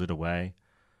is moulded away.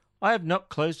 I have not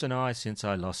closed an eye since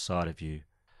I lost sight of you.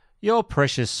 Your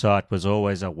precious sight was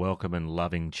always a welcome and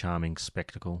loving, charming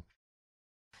spectacle.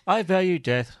 I value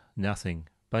death nothing,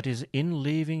 but is in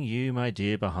leaving you, my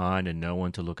dear, behind and no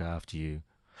one to look after you.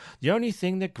 The only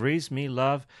thing that grieves me,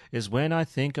 love, is when I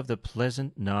think of the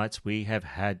pleasant nights we have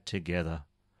had together.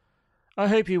 I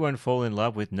hope you won't fall in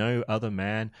love with no other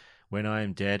man when I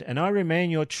am dead, and I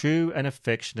remain your true and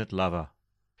affectionate lover.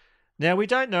 Now, we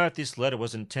don't know if this letter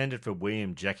was intended for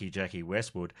William Jackie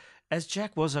Westwood, as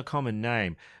Jack was a common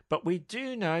name, but we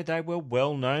do know they were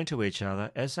well known to each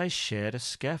other as they shared a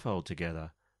scaffold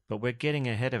together. But we're getting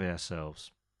ahead of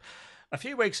ourselves. A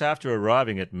few weeks after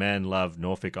arriving at man-loved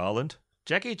Norfolk Island,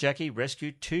 Jackie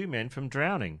rescued 2 men from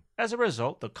drowning. As a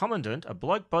result, the commandant, a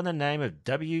bloke by the name of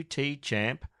W.T.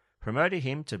 Champ, promoted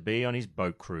him to be on his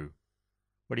boat crew.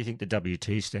 What do you think the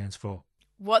W.T. stands for?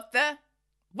 What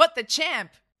the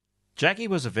champ? Jackie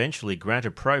was eventually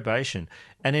granted probation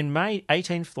and in May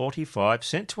 1845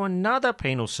 sent to another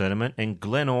penal settlement in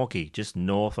Glenorchy, just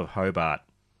north of Hobart.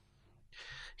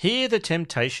 Here the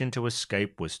temptation to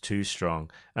escape was too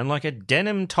strong, and like a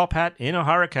denim top hat in a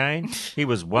hurricane, he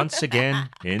was once again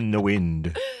in the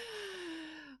wind.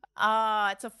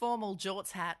 It's a formal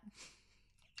jorts hat.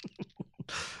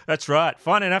 That's right,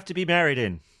 fine enough to be married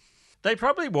in. They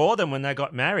probably wore them when they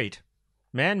got married.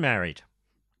 Man-married.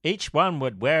 Each one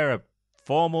would wear a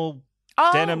formal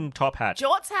denim top hat.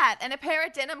 Jorts hat and a pair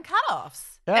of denim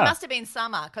cutoffs. Yeah. It must have been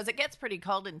summer, because it gets pretty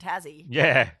cold in Tassie.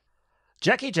 Yeah.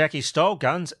 Jackie stole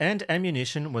guns and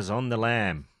ammunition was on the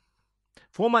lam.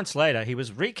 4 months later, he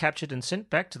was recaptured and sent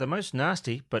back to the most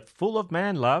nasty, but full of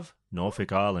man love,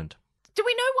 Norfolk Island. Do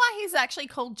we know why he's actually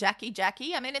called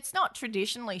Jackie? I mean, it's not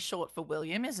traditionally short for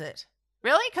William, is it?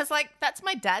 Really? Because, that's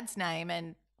my dad's name,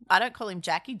 and I don't call him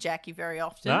Jackie very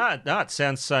often. No, it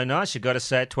sounds so nice. You've got to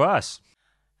say it twice.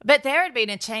 But there had been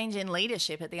a change in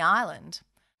leadership at the island.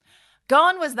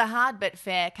 Gone was the hard but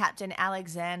fair Captain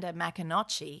Alexander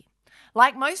Maconochie.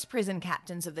 Like most prison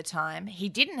captains of the time, he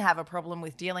didn't have a problem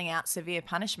with dealing out severe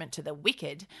punishment to the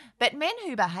wicked, but men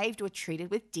who behaved were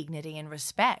treated with dignity and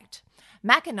respect.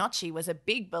 Maconochie was a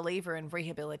big believer in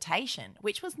rehabilitation,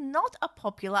 which was not a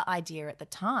popular idea at the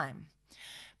time.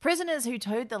 Prisoners who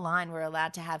towed the line were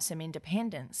allowed to have some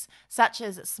independence, such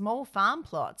as small farm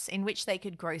plots in which they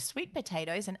could grow sweet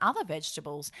potatoes and other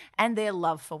vegetables, and their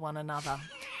love for one another.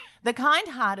 The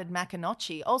kind-hearted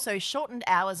Maconochie also shortened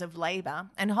hours of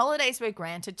labour, and holidays were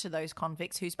granted to those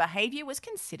convicts whose behaviour was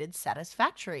considered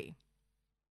satisfactory.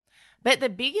 But the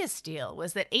biggest deal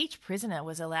was that each prisoner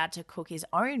was allowed to cook his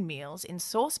own meals in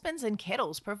saucepans and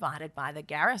kettles provided by the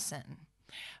garrison.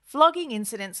 Flogging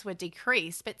incidents were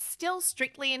decreased, but still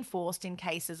strictly enforced in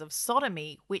cases of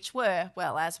sodomy, which were,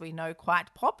 well, as we know,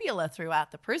 quite popular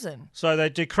throughout the prison. So they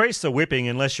decreased the whipping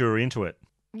unless you were into it.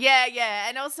 Yeah.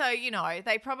 And also,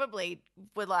 they probably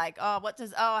were like,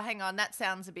 hang on, that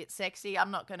sounds a bit sexy. I'm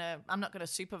not gonna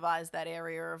supervise that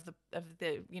area of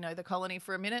the colony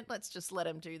for a minute. Let's just let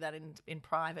him do that in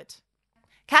private.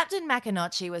 Captain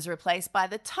Maconochie was replaced by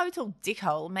the total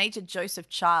dickhole Major Joseph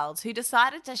Childs, who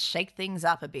decided to shake things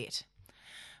up a bit.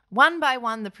 One by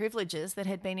one, the privileges that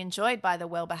had been enjoyed by the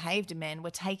well-behaved men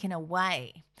were taken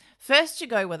away. First to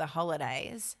go were the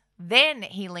holidays. Then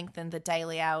he lengthened the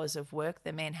daily hours of work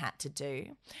the men had to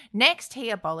do. Next, he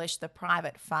abolished the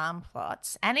private farm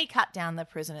plots, and he cut down the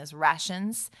prisoners'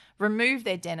 rations, removed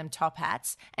their denim top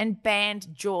hats, and banned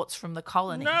jorts from the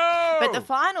colony. No! But the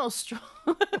final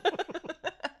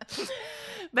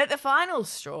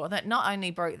straw that not only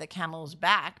broke the camel's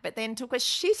back, but then took a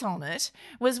shit on it,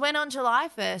 was when on July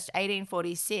 1st,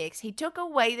 1846, he took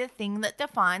away the thing that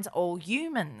defines all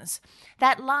humans.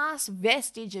 That last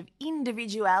vestige of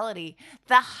individuality,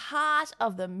 the heart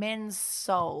of the men's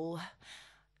soul,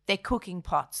 their cooking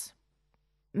pots.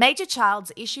 Major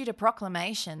Childs issued a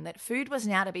proclamation that food was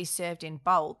now to be served in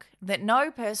bulk, that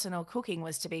no personal cooking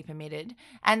was to be permitted,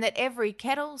 and that every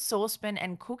kettle, saucepan,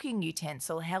 and cooking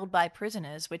utensil held by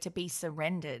prisoners were to be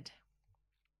surrendered.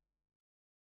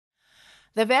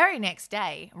 The very next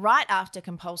day, right after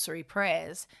compulsory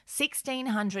prayers,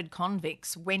 1,600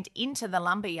 convicts went into the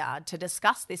lumberyard to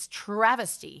discuss this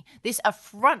travesty, this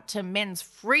affront to men's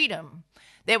freedom.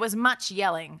 There was much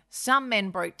yelling. Some men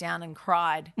broke down and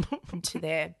cried into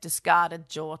their discarded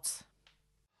jorts.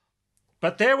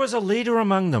 But there was a leader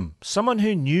among them, someone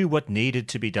who knew what needed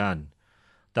to be done.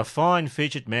 The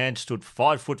fine-featured man stood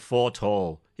 5'4"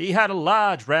 tall. He had a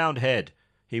large round head.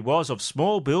 He was of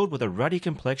small build with a ruddy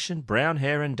complexion, brown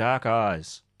hair and dark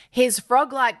eyes. His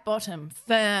frog-like bottom,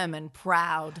 firm and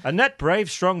proud. And that brave,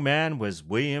 strong man was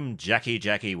William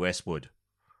Jackie Westwood.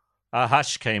 A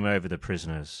hush came over the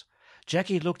prisoners.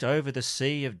 Jackie looked over the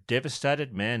sea of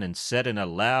devastated men and said in a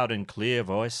loud and clear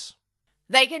voice,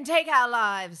 "They can take our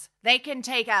lives, they can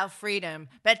take our freedom,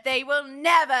 but they will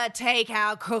never take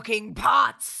our cooking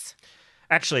pots."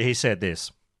 Actually, he said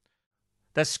this.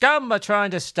 "The scum are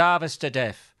trying to starve us to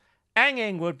death.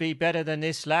 Hanging would be better than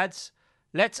this, lads.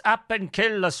 Let's up and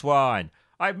kill the swine.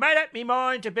 I've made up me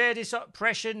mind to bear this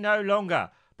oppression no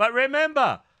longer. But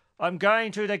remember, I'm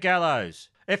going to the gallows.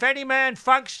 If any man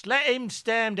funks, let him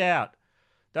stand out.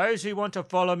 Those who want to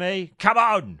follow me, come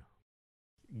on!"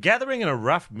 Gathering in a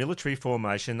rough military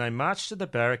formation, they marched to the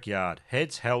barrack yard,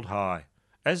 heads held high.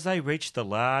 As they reached the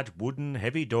large, wooden,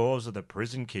 heavy doors of the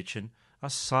prison kitchen, a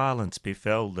silence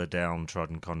befell the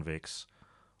downtrodden convicts.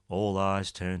 All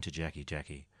eyes turned to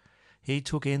Jackie. He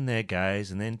took in their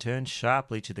gaze and then turned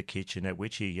sharply to the kitchen, at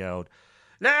which he yelled,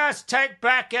 "Let us take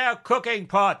back our cooking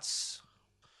pots!"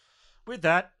 With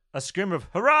that, a scream of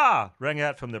hurrah rang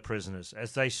out from the prisoners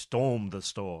as they stormed the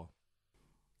store.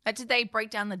 Did they break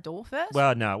down the door first?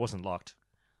 Well, no, it wasn't locked.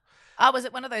 Oh, was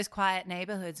it one of those quiet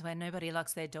neighbourhoods where nobody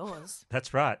locks their doors?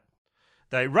 That's right.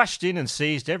 They rushed in and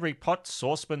seized every pot,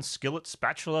 saucepan, skillet,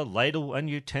 spatula, ladle and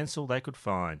utensil they could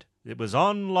find. It was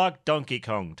on like Donkey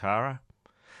Kong, Tara.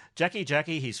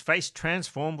 Jackie, his face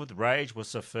transformed with rage,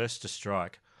 was the first to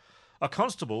strike. A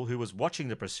constable who was watching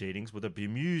the proceedings with a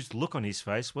bemused look on his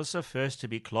face was the first to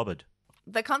be clobbered.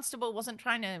 The constable wasn't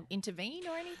trying to intervene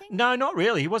or anything? No, not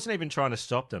really. He wasn't even trying to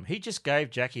stop them. He just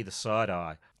gave Jackie the side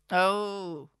eye.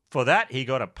 Oh. For that, he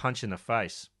got a punch in the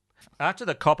face. After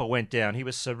the copper went down, he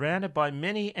was surrounded by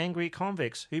many angry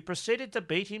convicts who proceeded to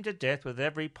beat him to death with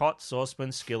every pot,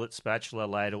 saucepan, skillet, spatula,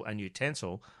 ladle and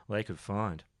utensil they could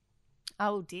find.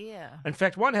 Oh, dear. In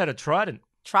fact, one had a trident.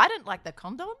 Trident like the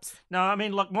condoms? No, I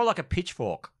mean more like a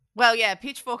pitchfork. Well, yeah,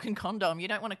 pitchfork and condom. You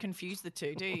don't want to confuse the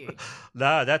two, do you?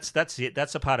 No, that's it.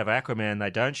 That's a part of Aquaman they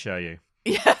don't show you.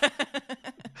 Yeah.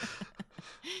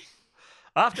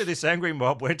 After this angry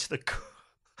mob went to the...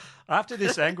 After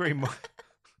this angry mob...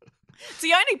 It's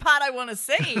the only part I want to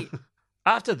see.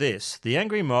 After this, the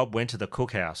angry mob went to the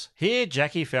cookhouse. Here,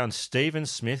 Jackie found Stephen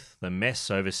Smith, the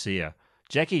mess overseer.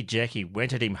 Jackie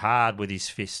went at him hard with his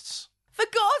fists. For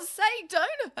God's sake,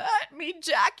 don't hurt me,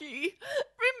 Jackie.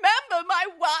 Remember my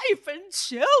wife and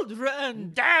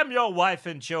children. Damn your wife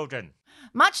and children.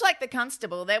 Much like the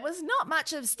constable, there was not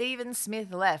much of Stephen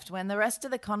Smith left when the rest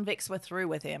of the convicts were through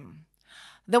with him.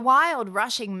 The wild,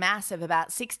 rushing mass of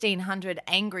about 1,600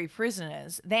 angry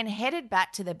prisoners then headed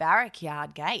back to the barrack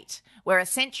yard gate, where a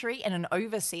sentry and an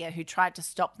overseer who tried to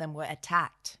stop them were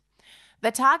attacked.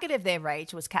 The target of their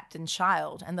rage was Captain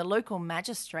Child and the local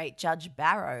magistrate Judge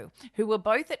Barrow, who were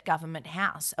both at Government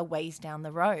House a ways down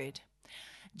the road.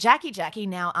 Jackie,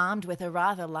 now armed with a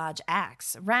rather large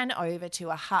axe, ran over to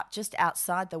a hut just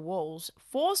outside the walls,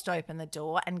 forced open the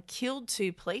door and killed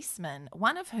 2 policemen,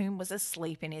 one of whom was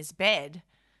asleep in his bed.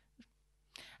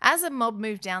 As the mob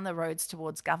moved down the roads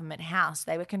towards Government House,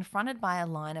 they were confronted by a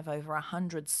line of over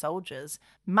 100 soldiers,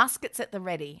 muskets at the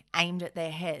ready, aimed at their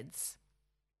heads.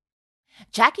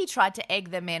 Jackie tried to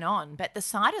egg the men on, but the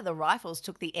sight of the rifles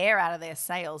took the air out of their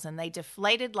sails and they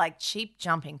deflated like cheap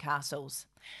jumping castles.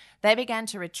 They began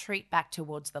to retreat back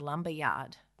towards the lumber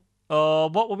yard.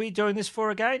 What were we doing this for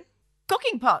again?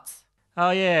 Cooking pots. Oh,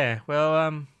 yeah. Well,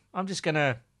 I'm just going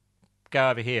to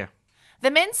go over here. The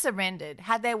men surrendered,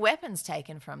 had their weapons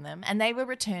taken from them, and they were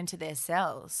returned to their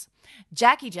cells.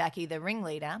 Jackie, the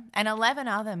ringleader, and 11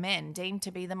 other men deemed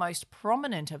to be the most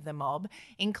prominent of the mob,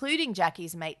 including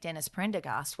Jackie's mate Dennis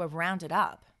Prendergast, were rounded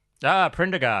up. Ah,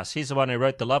 Prendergast. He's the one who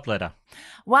wrote the love letter.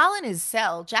 While in his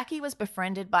cell, Jackie was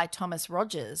befriended by Thomas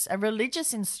Rogers, a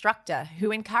religious instructor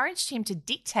who encouraged him to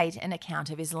dictate an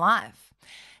account of his life.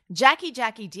 Jackie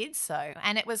did so,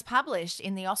 and it was published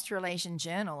in the Australasian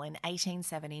Journal in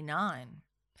 1879.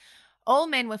 All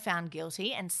men were found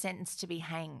guilty and sentenced to be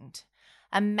hanged.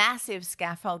 A massive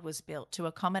scaffold was built to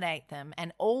accommodate them,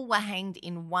 and all were hanged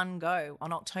in one go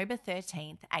on October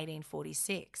 13th,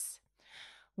 1846.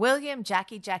 William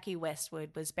Jackie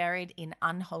Westwood was buried in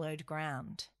unhallowed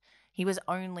ground. He was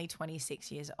only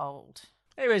 26 years old.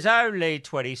 He was only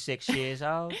 26 years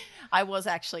old. I was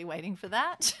actually waiting for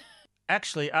that.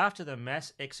 Actually, after the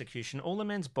mass execution, all the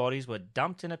men's bodies were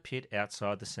dumped in a pit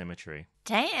outside the cemetery.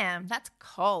 Damn, that's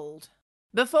cold.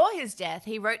 Before his death,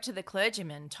 he wrote to the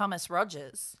clergyman, Thomas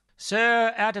Rogers,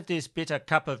 Sir, out of this bitter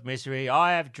cup of misery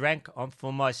I have drank on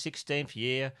for my 16th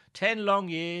year, 10 long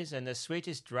years, and the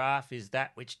sweetest draught is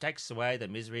that which takes away the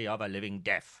misery of a living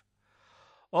death.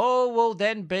 All will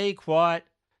then be quiet.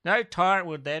 No tyrant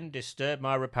will then disturb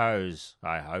my repose,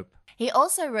 I hope. He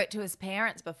also wrote to his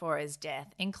parents before his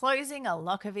death, enclosing a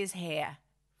lock of his hair.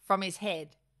 From his head,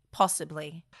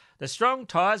 possibly. The strong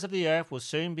ties of the earth will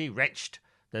soon be wrenched.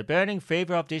 The burning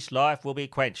fever of this life will be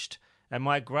quenched, and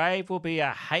my grave will be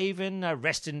a haven, a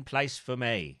resting place for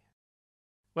me.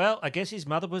 Well, I guess his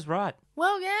mother was right.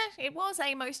 Well, yeah, it was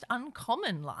a most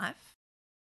uncommon life.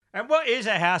 And what is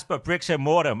a house but bricks and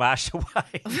mortar, Marshall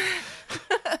Wade?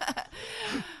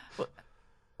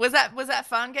 Was that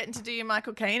fun getting to do your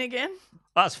Michael Caine again?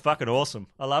 That's fucking awesome.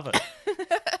 I love it.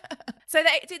 So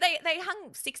they hung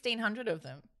 1,600 of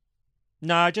them?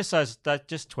 No, just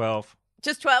 12.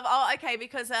 Just 12? Oh, okay,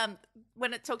 because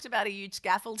when it talked about a huge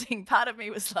scaffolding, part of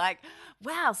me was like,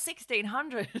 wow,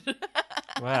 1,600.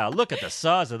 Wow, look at the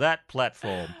size of that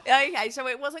platform. Okay, so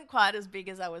it wasn't quite as big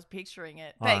as I was picturing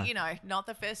it. But, not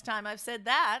the first time I've said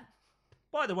that.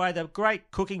 By the way, the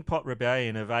Great Cooking Pot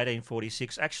Rebellion of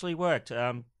 1846 actually worked.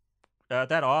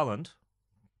 That island,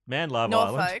 Manlove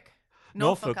Island.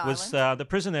 Norfolk was the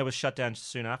prison there was shut down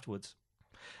soon afterwards.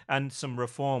 And some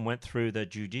reform went through the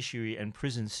judiciary and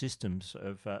prison systems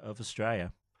of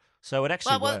Australia. So it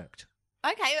actually worked.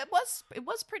 Okay, it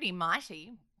was pretty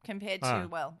mighty compared to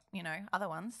other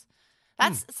ones.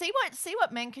 That's see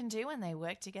what men can do when they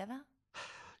work together.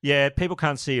 Yeah, people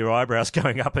can't see your eyebrows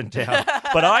going up and down,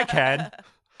 but I can,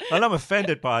 and I'm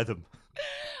offended by them.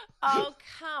 Oh,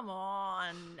 come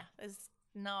on.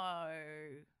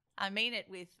 I mean it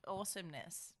with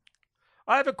awesomeness.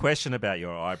 I have a question about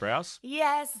your eyebrows.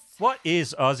 Yes. What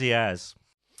is Aussie As?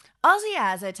 Aussie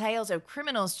As are tales of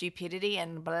criminal stupidity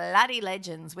and bloody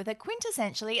legends with a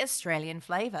quintessentially Australian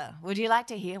flavour. Would you like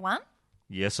to hear one?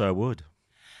 Yes, I would.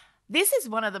 This is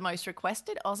one of the most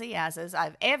requested Aussie As's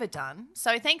I've ever done,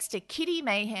 so thanks to Kitty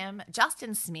Mayhem,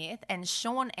 Justin Smith and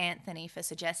Sean Anthony for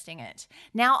suggesting it.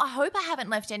 Now, I hope I haven't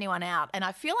left anyone out, and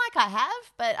I feel like I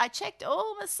have, but I checked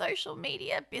all my social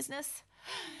media business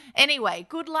Anyway,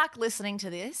 good luck listening to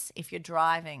this if you're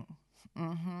driving.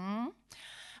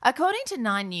 According to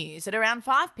 9 News, at around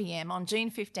 5 p.m. on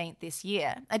June 15th this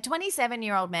year, a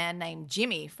 27-year-old man named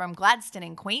Jimmy from Gladstone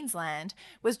in Queensland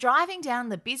was driving down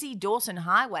the busy Dawson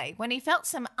Highway when he felt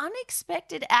some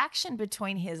unexpected action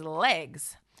between his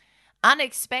legs.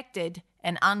 Unexpected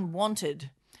and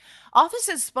unwanted.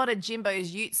 Officers spotted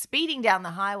Jimbo's ute speeding down the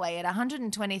highway at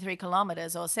 123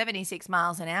 kilometres or 76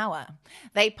 miles an hour.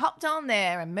 They popped on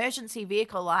their emergency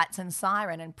vehicle lights and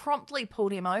siren and promptly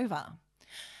pulled him over.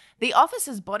 The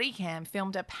officer's body cam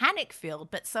filmed a panic-filled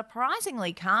but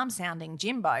surprisingly calm-sounding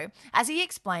Jimbo as he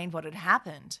explained what had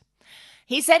happened.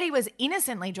 He said he was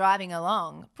innocently driving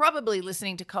along, probably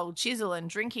listening to Cold Chisel and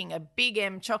drinking a Big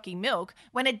M chalky milk,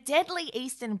 when a deadly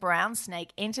eastern brown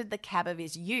snake entered the cab of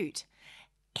his ute.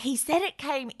 He said it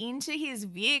came into his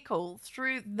vehicle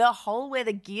through the hole where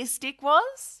the gear stick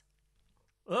was.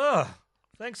 Ugh,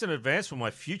 thanks in advance for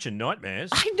my future nightmares.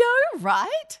 I know,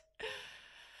 right?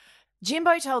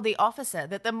 Jimbo told the officer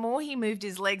that the more he moved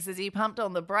his legs as he pumped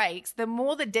on the brakes, the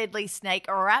more the deadly snake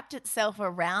wrapped itself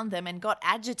around them and got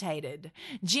agitated.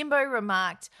 Jimbo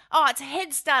remarked, its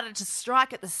head started to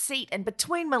strike at the seat and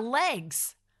between my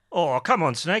legs. Oh, come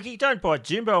on, Snakey. Don't bite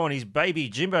Jimbo on his baby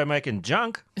Jimbo making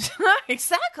junk.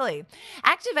 Exactly.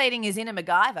 Activating his inner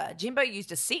MacGyver, Jimbo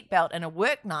used a seatbelt and a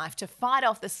work knife to fight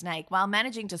off the snake while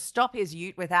managing to stop his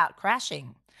ute without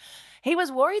crashing. He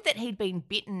was worried that he'd been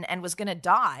bitten and was going to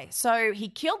die, so he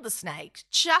killed the snake,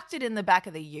 chucked it in the back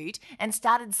of the ute, and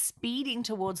started speeding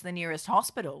towards the nearest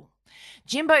hospital.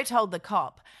 Jimbo told the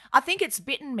cop, "I think it's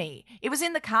bitten me. It was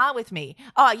in the car with me.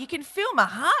 Oh, you can feel my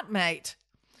heart, mate."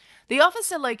 The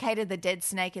officer located the dead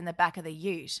snake in the back of the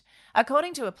ute.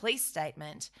 According to a police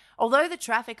statement, although the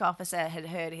traffic officer had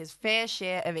heard his fair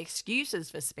share of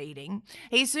excuses for speeding,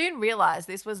 he soon realised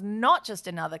this was not just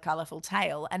another colourful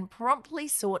tale and promptly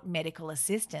sought medical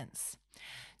assistance.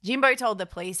 Jimbo told the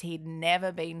police he'd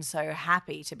never been so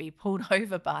happy to be pulled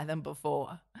over by them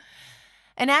before.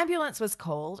 An ambulance was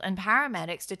called and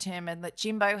paramedics determined that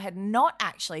Jimbo had not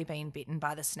actually been bitten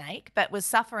by the snake but was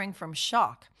suffering from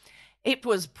shock. "It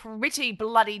was pretty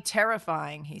bloody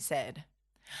terrifying," he said.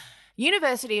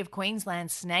 University of Queensland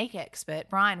snake expert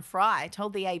Brian Fry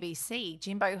told the ABC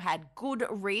Jimbo had good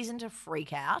reason to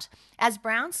freak out, as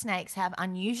brown snakes have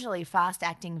unusually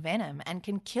fast-acting venom and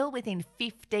can kill within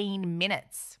 15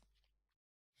 minutes.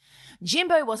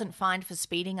 Jimbo wasn't fined for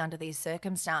speeding under these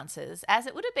circumstances, as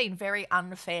it would have been very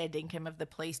unfair dinkum of the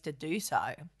police to do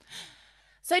so.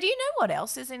 So do you know what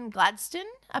else is in Gladstone,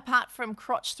 apart from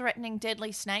crotch-threatening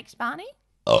deadly snakes, Barney?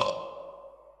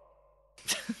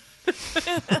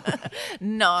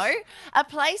 No, a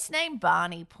place named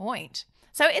Barney Point.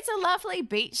 So it's a lovely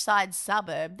beachside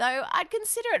suburb, though I'd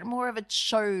consider it more of a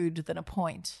chode than a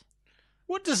point.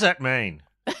 What does that mean?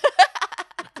 Well,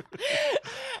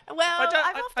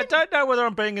 I don't know whether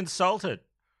I'm being insulted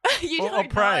or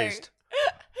praised.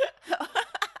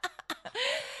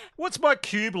 What's my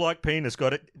cube-like penis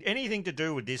got anything to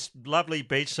do with this lovely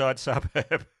beachside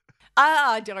suburb?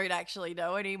 I don't actually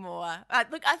know anymore.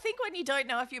 Look, I think when you don't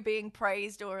know if you're being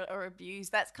praised or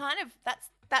abused, that's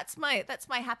my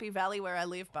happy valley where I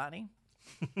live, Barney.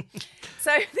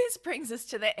 So this brings us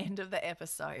to the end of the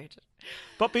episode.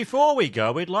 But before we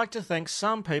go, we'd like to thank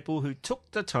some people who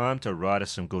took the time to write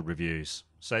us some good reviews.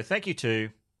 So thank you to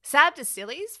Sab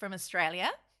DeSillies from Australia,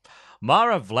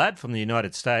 Mara Vlad from the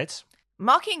United States,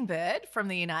 Mockingbird from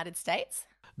the United States,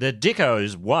 the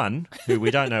Dickos 1, who we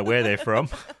don't know where they're from.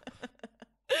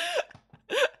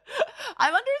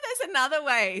 I wonder if there's another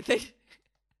way that...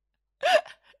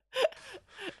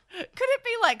 Could it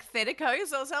be like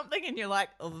Thedicos or something and you're like,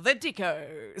 the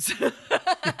Dickos?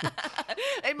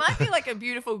 It might be like a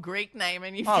beautiful Greek name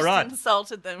and you've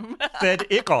insulted them.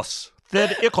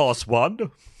 Thedikos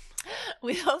 1.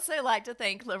 We'd also like to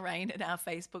thank Lorraine and our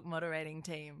Facebook moderating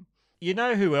team. You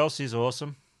know who else is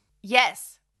awesome?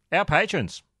 Yes. Our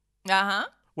patrons. Uh-huh.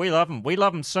 We love them. We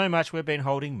love them so much we've been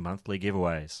holding monthly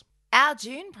giveaways. Our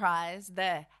June prize,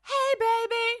 the Hey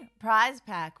Baby prize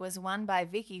pack, was won by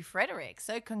Vicky Frederick,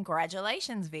 so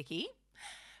congratulations, Vicky.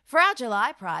 For our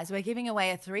July prize, we're giving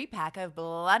away a 3-pack of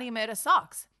Bloody Murder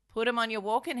socks. Put them on your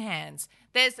walking hands.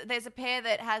 There's a pair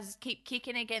that keep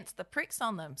kicking against the pricks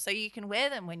on them, so you can wear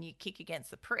them when you kick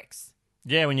against the pricks.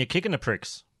 Yeah, when you're kicking the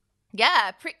pricks.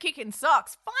 Yeah, prick-kicking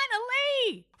socks,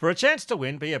 finally! For a chance to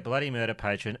win, be a Bloody Murder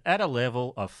patron at a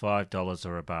level of $5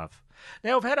 or above.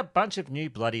 Now, we've had a bunch of new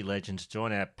Bloody Legends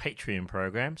join our Patreon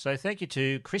program, so thank you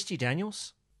to Christy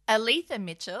Daniels, Aletha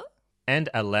Mitchell, and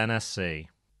Alana C.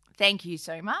 Thank you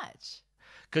so much.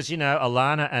 Because, you know,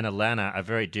 Alana and Alana are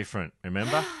very different,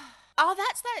 remember? Oh,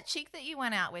 that's that chick that you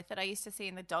went out with that I used to see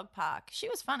in the dog park. She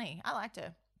was funny. I liked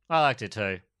her. I liked her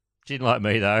too. She didn't like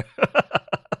me, though.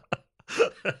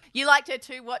 You liked her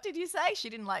too? What did you say?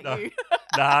 She didn't like you.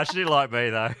 Nah, she didn't like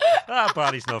me, though.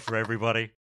 Party's not for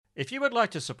everybody. If you would like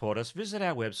to support us, visit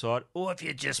our website, or if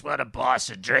you just want to buy us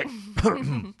a drink,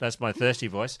 that's my thirsty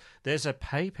voice, there's a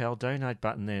PayPal donate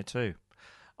button there too.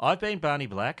 I've been Barney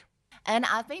Black. And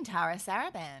I've been Tara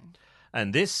Saraband.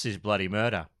 And this is Bloody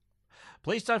Murder.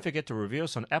 Please don't forget to review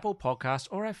us on Apple Podcasts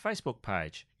or our Facebook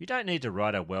page. You don't need to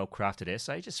write a well-crafted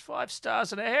essay, just 5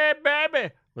 stars and a hair,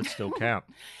 baby, would still count.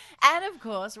 And of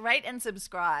course, rate and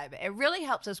subscribe. It really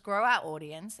helps us grow our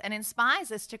audience and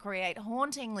inspires us to create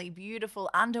hauntingly beautiful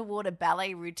underwater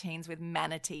ballet routines with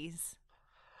manatees.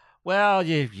 Well,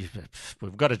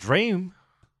 we've got a dream.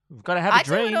 We've got to have a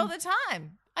dream. I do it all the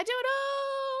time. I do it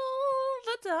all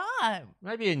the time.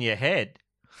 Maybe in your head.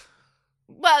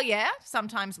 Well, yeah,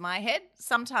 sometimes my head,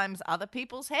 sometimes other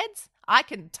people's heads. I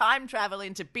can time travel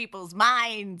into people's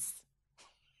minds.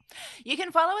 You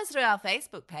can follow us through our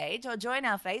Facebook page or join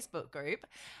our Facebook group.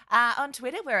 On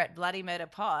Twitter, we're at Bloody Murder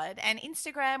Pod, and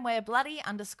Instagram, we're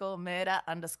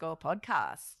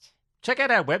bloody_murder_podcast. Check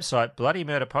out our website,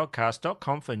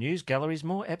 bloodymurderpodcast.com, for news, galleries,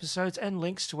 more episodes, and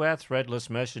links to our threadless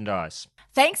merchandise.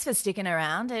 Thanks for sticking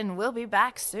around, and we'll be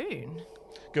back soon.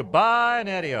 Goodbye and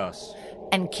adios.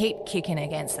 And keep kicking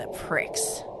against the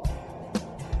pricks.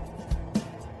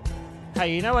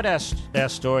 Hey, you know what our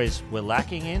stories were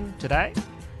lacking in today?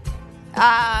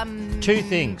 2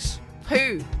 things.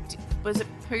 Poo. Was it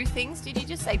poo things? Did you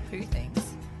just say poo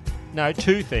things? No,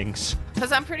 2 things.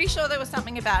 Because I'm pretty sure there was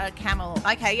something about a camel.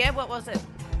 Okay, yeah, what was it?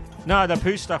 No, the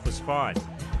poo stuff was fine.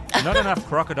 Not enough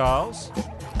crocodiles.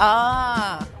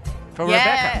 Ah. For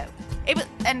Rebecca. It was,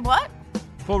 and what?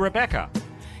 For Rebecca.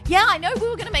 Yeah, I know. We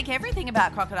were going to make everything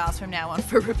about crocodiles from now on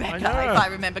for Rebecca, if I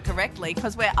remember correctly,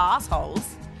 because we're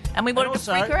assholes and we wanted to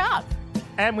freak her out.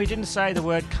 And we didn't say the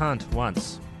word cunt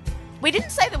once. We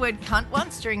didn't say the word cunt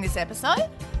once during this episode?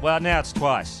 Well, now it's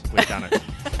twice we've done it.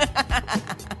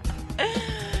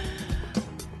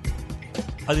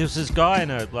 There was this guy in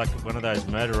one of those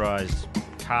motorised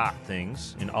cart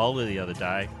things in Oldham the other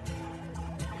day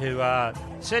who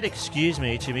said excuse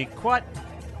me to me quite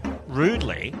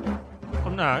rudely.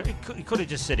 Well, no, he could have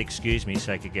just said excuse me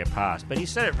so he could get past, but he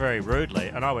said it very rudely,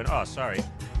 and I went, oh, sorry.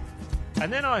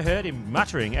 And then I heard him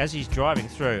muttering as he's driving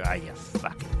through, oh, you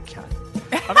fucking cunt.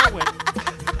 And I went,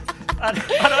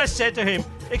 and I said to him,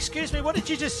 excuse me, what did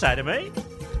you just say to me?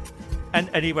 And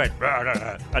he went,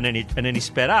 and then he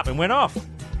sped up and went off.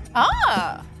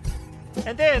 Ah.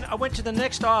 And then I went to the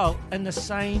next aisle, and the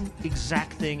same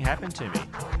exact thing happened to me.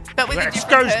 But with a different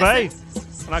excuse person? me.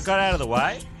 And I got out of the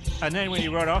way. And then when he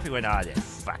rode off, he went, oh, you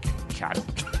fucking cunt.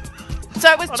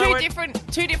 So it was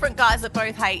two different guys that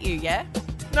both hate you, yeah?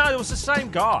 No, it was the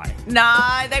same guy.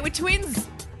 No, they were twins.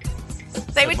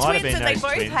 They were twins and they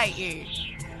both hate you.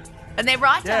 And they're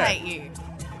right to hate you.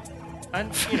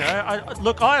 And, you know,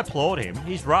 I applaud him.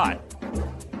 He's right.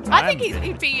 I think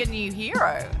he'd be your new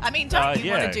hero. I mean, don't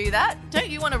you want to do that? Don't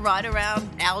you want to ride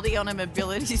around Aldi on a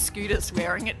mobility scooter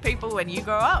swearing at people when you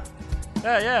grow up?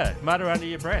 Yeah. Mutter under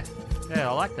your breath. Yeah,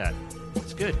 I like that.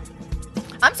 It's good.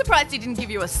 I'm surprised he didn't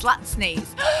give you a slut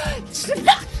sneeze.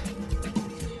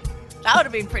 That would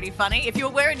have been pretty funny. If you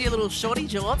were wearing your little shorty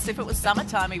jorts, if it was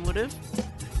summertime, he would have.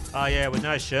 Oh, yeah, with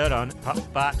no shirt on,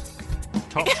 but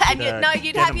top. And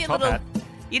you'd have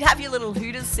your little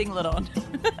Hooters singlet on.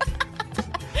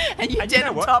 And your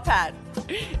denim top hat.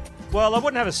 Well, I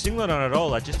wouldn't have a singlet on at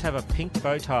all. I'd just have a pink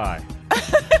bow tie.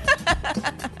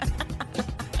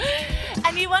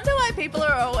 And you wonder why people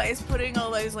are always putting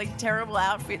all those terrible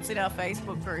outfits in our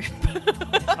Facebook group.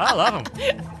 I love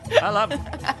them.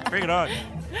 Bring it on.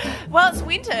 Well, it's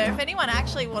winter. If anyone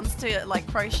actually wants to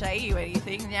crochet you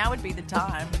anything, now would be the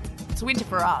time. It's winter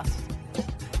for us.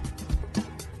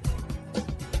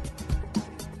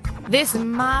 This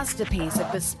masterpiece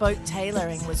of bespoke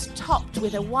tailoring was topped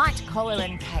with a white collar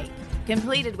and cape,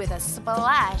 completed with a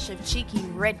splash of cheeky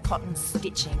red cotton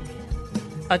stitching.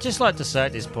 I'd just like to say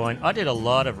at this point, I did a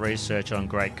lot of research on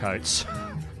greatcoats.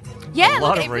 Yeah,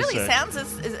 look, it really sounds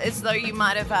as though you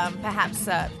might have perhaps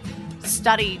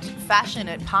studied fashion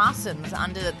at Parsons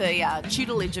under the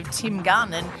tutelage of Tim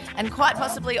Gunn and quite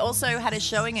possibly also had a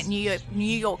showing at New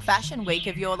York Fashion Week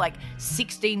of your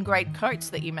 16 great coats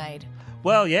that you made.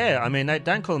 Well, yeah, I mean, they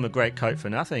don't call him a great coat for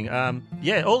nothing.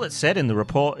 All it said in the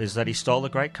report is that he stole a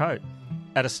great coat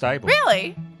at a stable.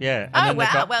 Really? Yeah. And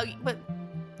well, but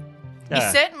you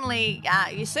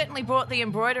certainly brought the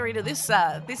embroidery to this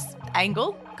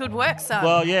angle. Good work, son.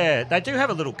 Well, yeah, they do have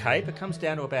a little cape. It comes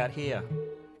down to about here.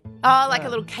 Oh, like a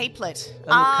little capelet.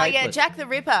 Yeah, Jack the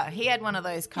Ripper. He had one of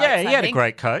those coats. Yeah, he had a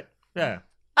great coat. Yeah.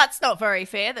 That's not very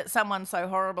fair that someone so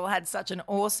horrible had such an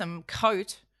awesome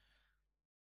coat.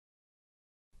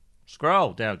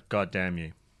 Scroll down, goddamn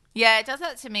you. Yeah, it does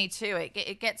that to me too.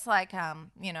 It gets like,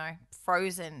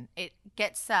 frozen. It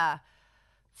gets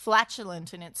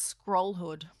flatulent in its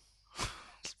scrollhood.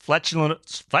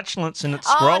 Flatulence in its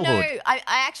scrollhood. Oh, no, I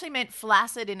actually meant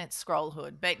flaccid in its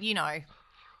scrollhood, but you know.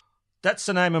 That's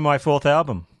the name of my 4th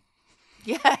album.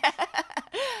 Yeah.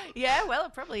 Yeah, well,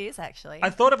 it probably is actually. I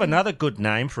thought of another good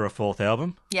name for a 4th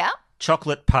album. Yeah?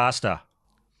 Chocolate Pasta.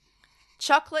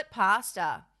 Chocolate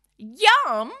Pasta.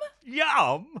 Yum!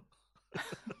 Yum!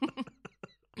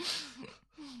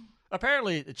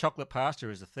 Apparently, the chocolate pasta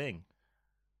is a thing.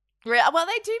 Well,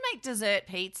 they do make dessert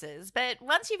pizzas, but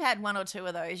once you've had one or two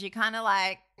of those, you're kind of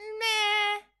like,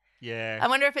 meh. Yeah. I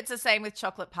wonder if it's the same with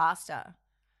chocolate pasta.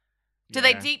 Do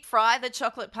they deep fry the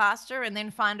chocolate pasta and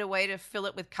then find a way to fill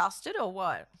it with custard or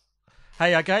what?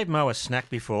 Hey, I gave Mo a snack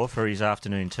before for his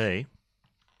afternoon tea.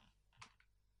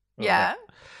 Yeah.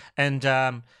 And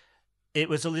it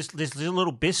was this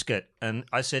little biscuit, and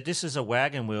I said, this is a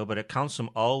wagon wheel, but it comes from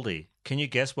Aldi. Can you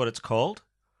guess what it's called?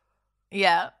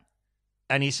 Yeah.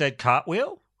 And he said,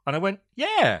 cartwheel? And I went,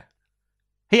 yeah.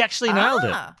 He actually nailed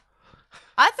it.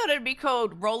 I thought it'd be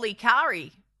called Rolly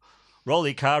Kari.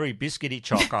 Rolly Kari Biscuity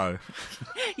Choco.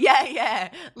 Yeah.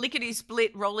 Lickety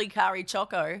split Rolly Kari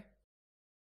Choco.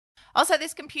 Also,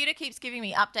 this computer keeps giving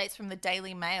me updates from the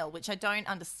Daily Mail, which I don't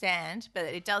understand, but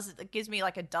it gives me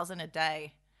like a dozen a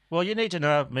day. Well, you need to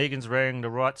know if Megan's wearing the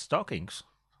right stockings.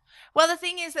 Well, the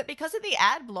thing is that because of the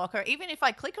ad blocker, even if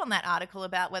I click on that article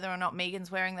about whether or not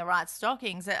Megan's wearing the right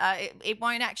stockings, it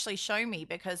won't actually show me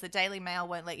because the Daily Mail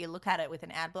won't let you look at it with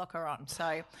an ad blocker on.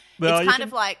 So it's kind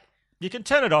of like... You can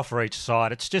turn it off for each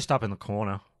side. It's just up in the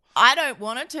corner. I don't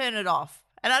want to turn it off.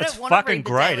 And I don't want to read the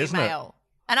Daily Mail.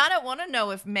 And I don't want to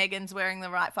know if Megan's wearing the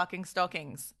right fucking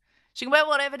stockings. She can wear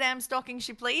whatever damn stocking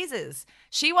she pleases.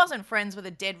 She wasn't friends with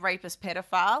a dead rapist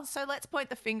pedophile, so let's point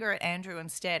the finger at Andrew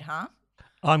instead, huh?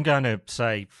 I'm going to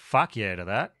say fuck yeah to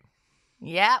that.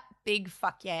 Yep, big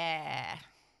fuck yeah.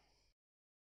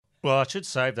 Well, I should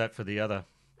save that for the other.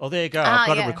 Oh, there you go. I've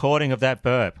got a recording of that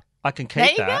burp. I can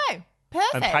keep that. There you go.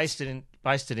 Perfect. And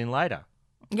paste it in later.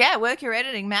 Yeah, work your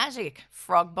editing magic,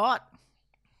 Frogbot.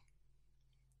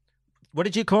 What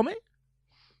did you call me?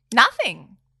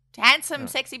 Nothing. Handsome,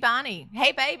 sexy Barney.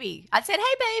 Hey, baby. I said,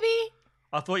 hey, baby.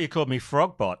 I thought you called me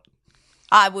Frogbot.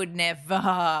 I would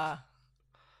never.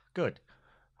 Good.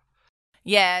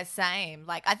 Yeah, same.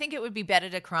 Like, I think it would be better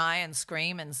to cry and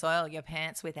scream and soil your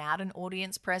pants without an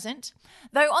audience present.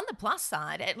 Though on the plus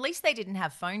side, at least they didn't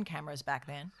have phone cameras back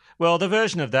then. Well, the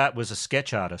version of that was a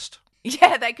sketch artist.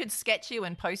 Yeah, they could sketch you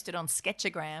and post it on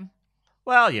Sketchagram.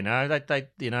 Well, they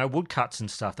woodcuts and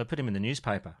stuff. They put him in the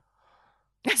newspaper.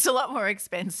 It's a lot more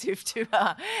expensive to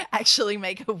actually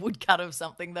make a woodcut of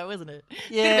something, though, isn't it?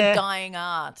 Yeah. Bit of a dying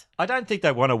art. I don't think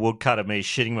they want a woodcut of me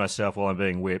shitting myself while I'm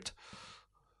being whipped.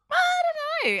 I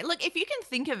don't know. Look, if you can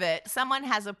think of it, someone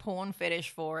has a porn fetish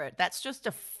for it. That's just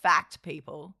a fact,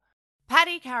 people.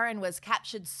 Paddy Curran was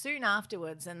captured soon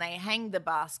afterwards, and they hanged the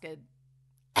bastard.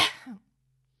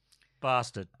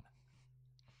 Bastard.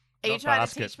 Are you trying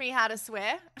to teach me how to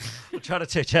swear? I'm trying to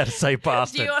teach you how to say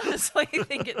bastard. Do you honestly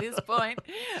think at this point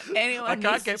anyone I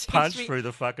can't get punched me through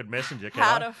the fucking messenger, can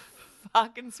how I? to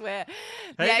fucking swear?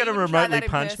 How are you going to remotely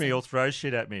punch me or throw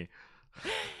shit at me?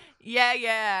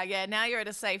 Yeah. Now you're at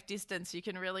a safe distance. You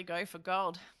can really go for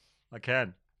gold. I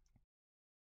can.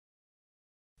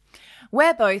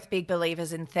 We're both big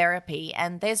believers in therapy,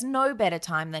 and there's no better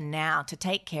time than now to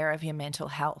take care of your mental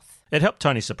health. It helped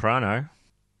Tony Soprano.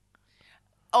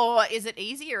 Or is it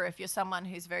easier if you're someone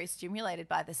who's very stimulated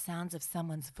by the sounds of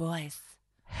someone's voice?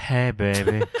 Hey,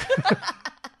 baby.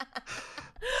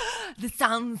 The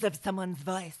sounds of someone's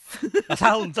voice. The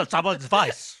sounds of someone's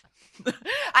voice.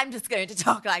 I'm just going to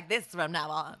talk like this from now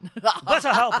on.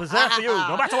 BetterHelp is there for you,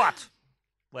 no matter what.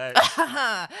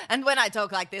 And when I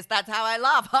talk like this, that's how I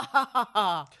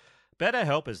laugh.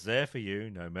 BetterHelp is there for you,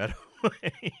 no matter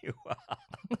where you are.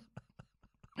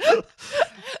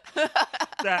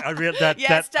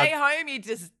 Stay home. You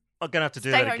just. I'm gonna have to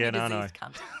do that again, aren't I?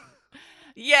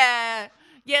 Yeah.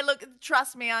 Look,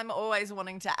 trust me. I'm always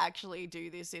wanting to actually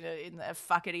do this in a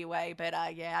fuckety way, but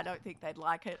I don't think they'd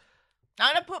like it.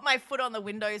 I'm gonna put my foot on the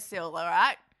windowsill. All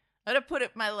right. I'm gonna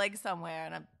put my leg somewhere,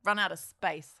 and I run out of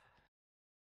space.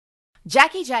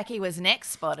 Jackie was next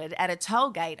spotted at a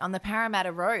toll gate on the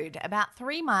Parramatta Road, about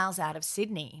 3 miles out of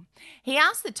Sydney. He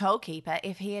asked the tollkeeper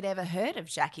if he had ever heard of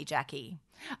Jackie.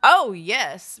 "Oh,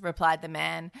 yes," replied the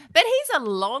man, "but he's a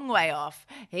long way off.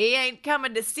 He ain't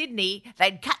coming to Sydney.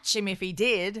 They'd catch him if he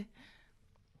did."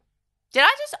 Did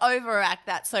I just overact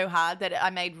that so hard that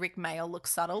I made Rick Mail look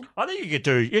subtle? I think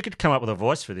you could come up with a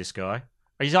voice for this guy.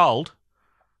 He's old,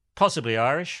 possibly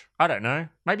Irish. I don't know.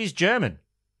 Maybe he's German.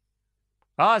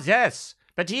 "Oh, yes,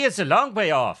 but he is a long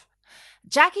way off."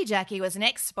 Jackie was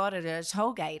next spotted at a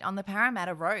toll gate on the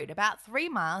Parramatta Road, about 3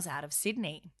 miles out of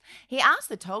Sydney. He asked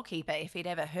the tollkeeper if he'd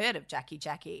ever heard of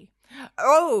Jackie.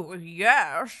 "Oh,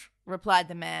 yes," replied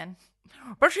the man,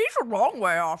 "but he's a long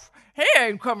way off. He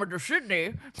ain't coming to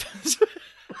Sydney."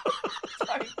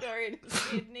 Don't go to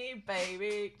Sydney,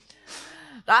 baby.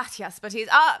 Ah, yes, but he's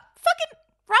fucking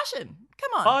Russian.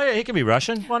 Come on. Oh, yeah, he can be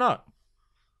Russian. Why not?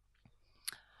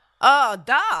 "Oh,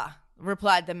 da,"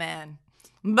 replied the man,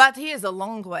 "but he is a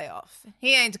long way off.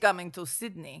 He ain't coming to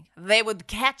Sydney. They would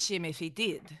catch him if he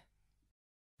did."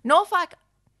 Norfolk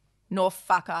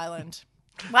Island.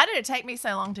 Why did it take me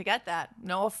so long to get that?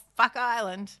 Norfolk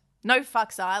Island. No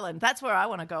fucks Island. That's where I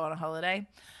want to go on a holiday.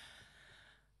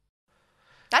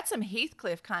 That's some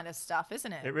Heathcliff kind of stuff,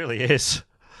 isn't it? It really is.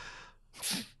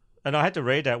 And I had to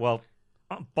read that while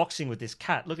I'm boxing with this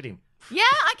cat. Look at him. Yeah,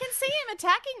 I can see him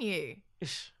attacking you.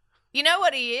 You know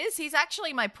what he is? He's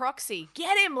actually my proxy.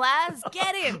 Get him, Laz.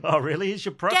 Get him. Oh, really? He's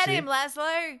your proxy? Get him,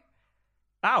 Laszlo.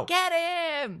 Ow. Get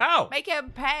him. Ow. Make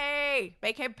him pay.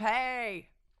 Make him pay.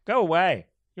 Go away.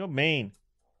 You're mean.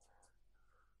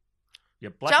 You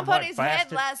black Jump and on white his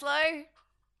bastard. head, Laszlo.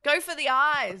 Go for the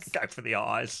eyes. Go for the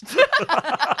eyes.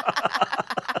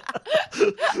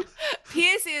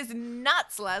 Pierce his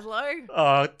nuts, Laszlo.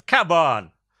 Oh, come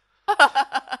on.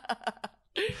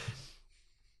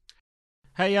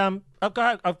 Hey, I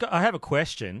have a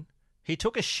question. He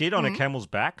took a shit on a camel's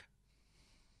back.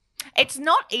 It's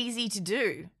not easy to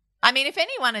do. I mean, if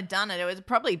anyone had done it, it would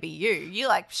probably be you. You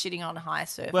like shitting on high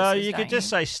surfaces. Well, you could don't just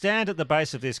say stand at the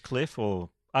base of this cliff or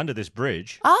under this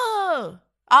bridge. Oh,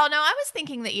 no, I was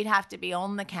thinking that you'd have to be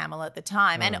on the camel at the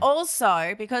time. And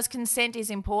also, because consent is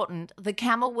important, the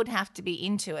camel would have to be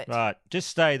into it. Right, just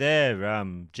stay there,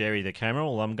 Jerry the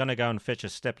camel. I'm going to go and fetch a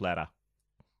stepladder.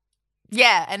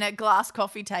 Yeah, and a glass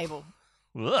coffee table.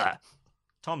 Ugh.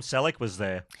 Tom Selleck was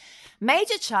there.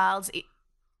 Major Charles...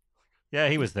 Yeah,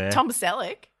 he was there. Tom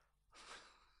Selleck?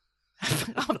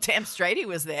 Oh, damn straight he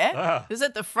was there. Oh. He was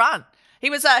at the front. He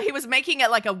was making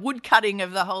it like a wood cutting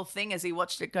of the whole thing as he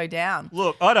watched it go down.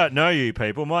 Look, I don't know you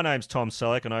people. My name's Tom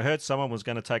Selleck, and I heard someone was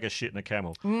going to take a shit in a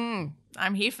camel.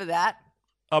 I'm here for that.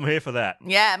 I'm here for that.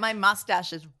 Yeah, my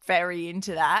mustache is very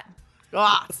into that.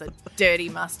 Oh, it's a dirty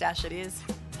mustache it is.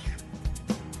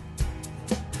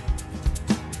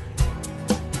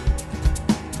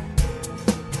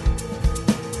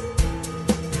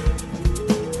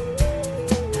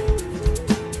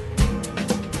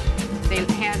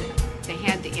 They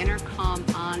had the intercom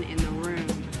on in the room,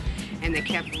 and they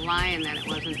kept lying that it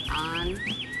wasn't on,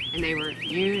 and they were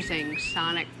using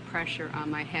sonic pressure on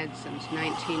my head since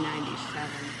 1997.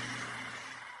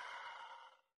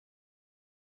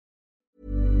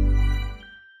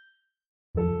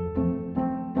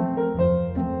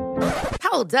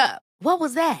 Hold up. What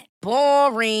was that?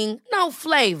 Boring. No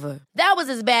flavor. That was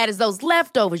as bad as those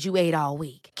leftovers you ate all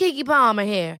week. Keke Palmer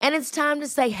here, and it's time to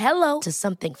say hello to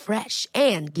something fresh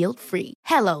and guilt-free.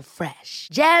 Hello Fresh.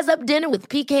 Jazz up dinner with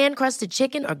pecan-crusted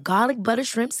chicken or garlic butter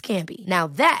shrimp scampi. Now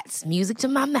that's music to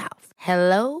my mouth.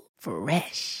 Hello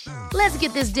Fresh. Let's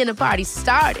get this dinner party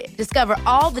started. Discover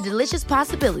all the delicious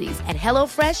possibilities at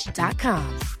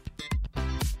HelloFresh.com.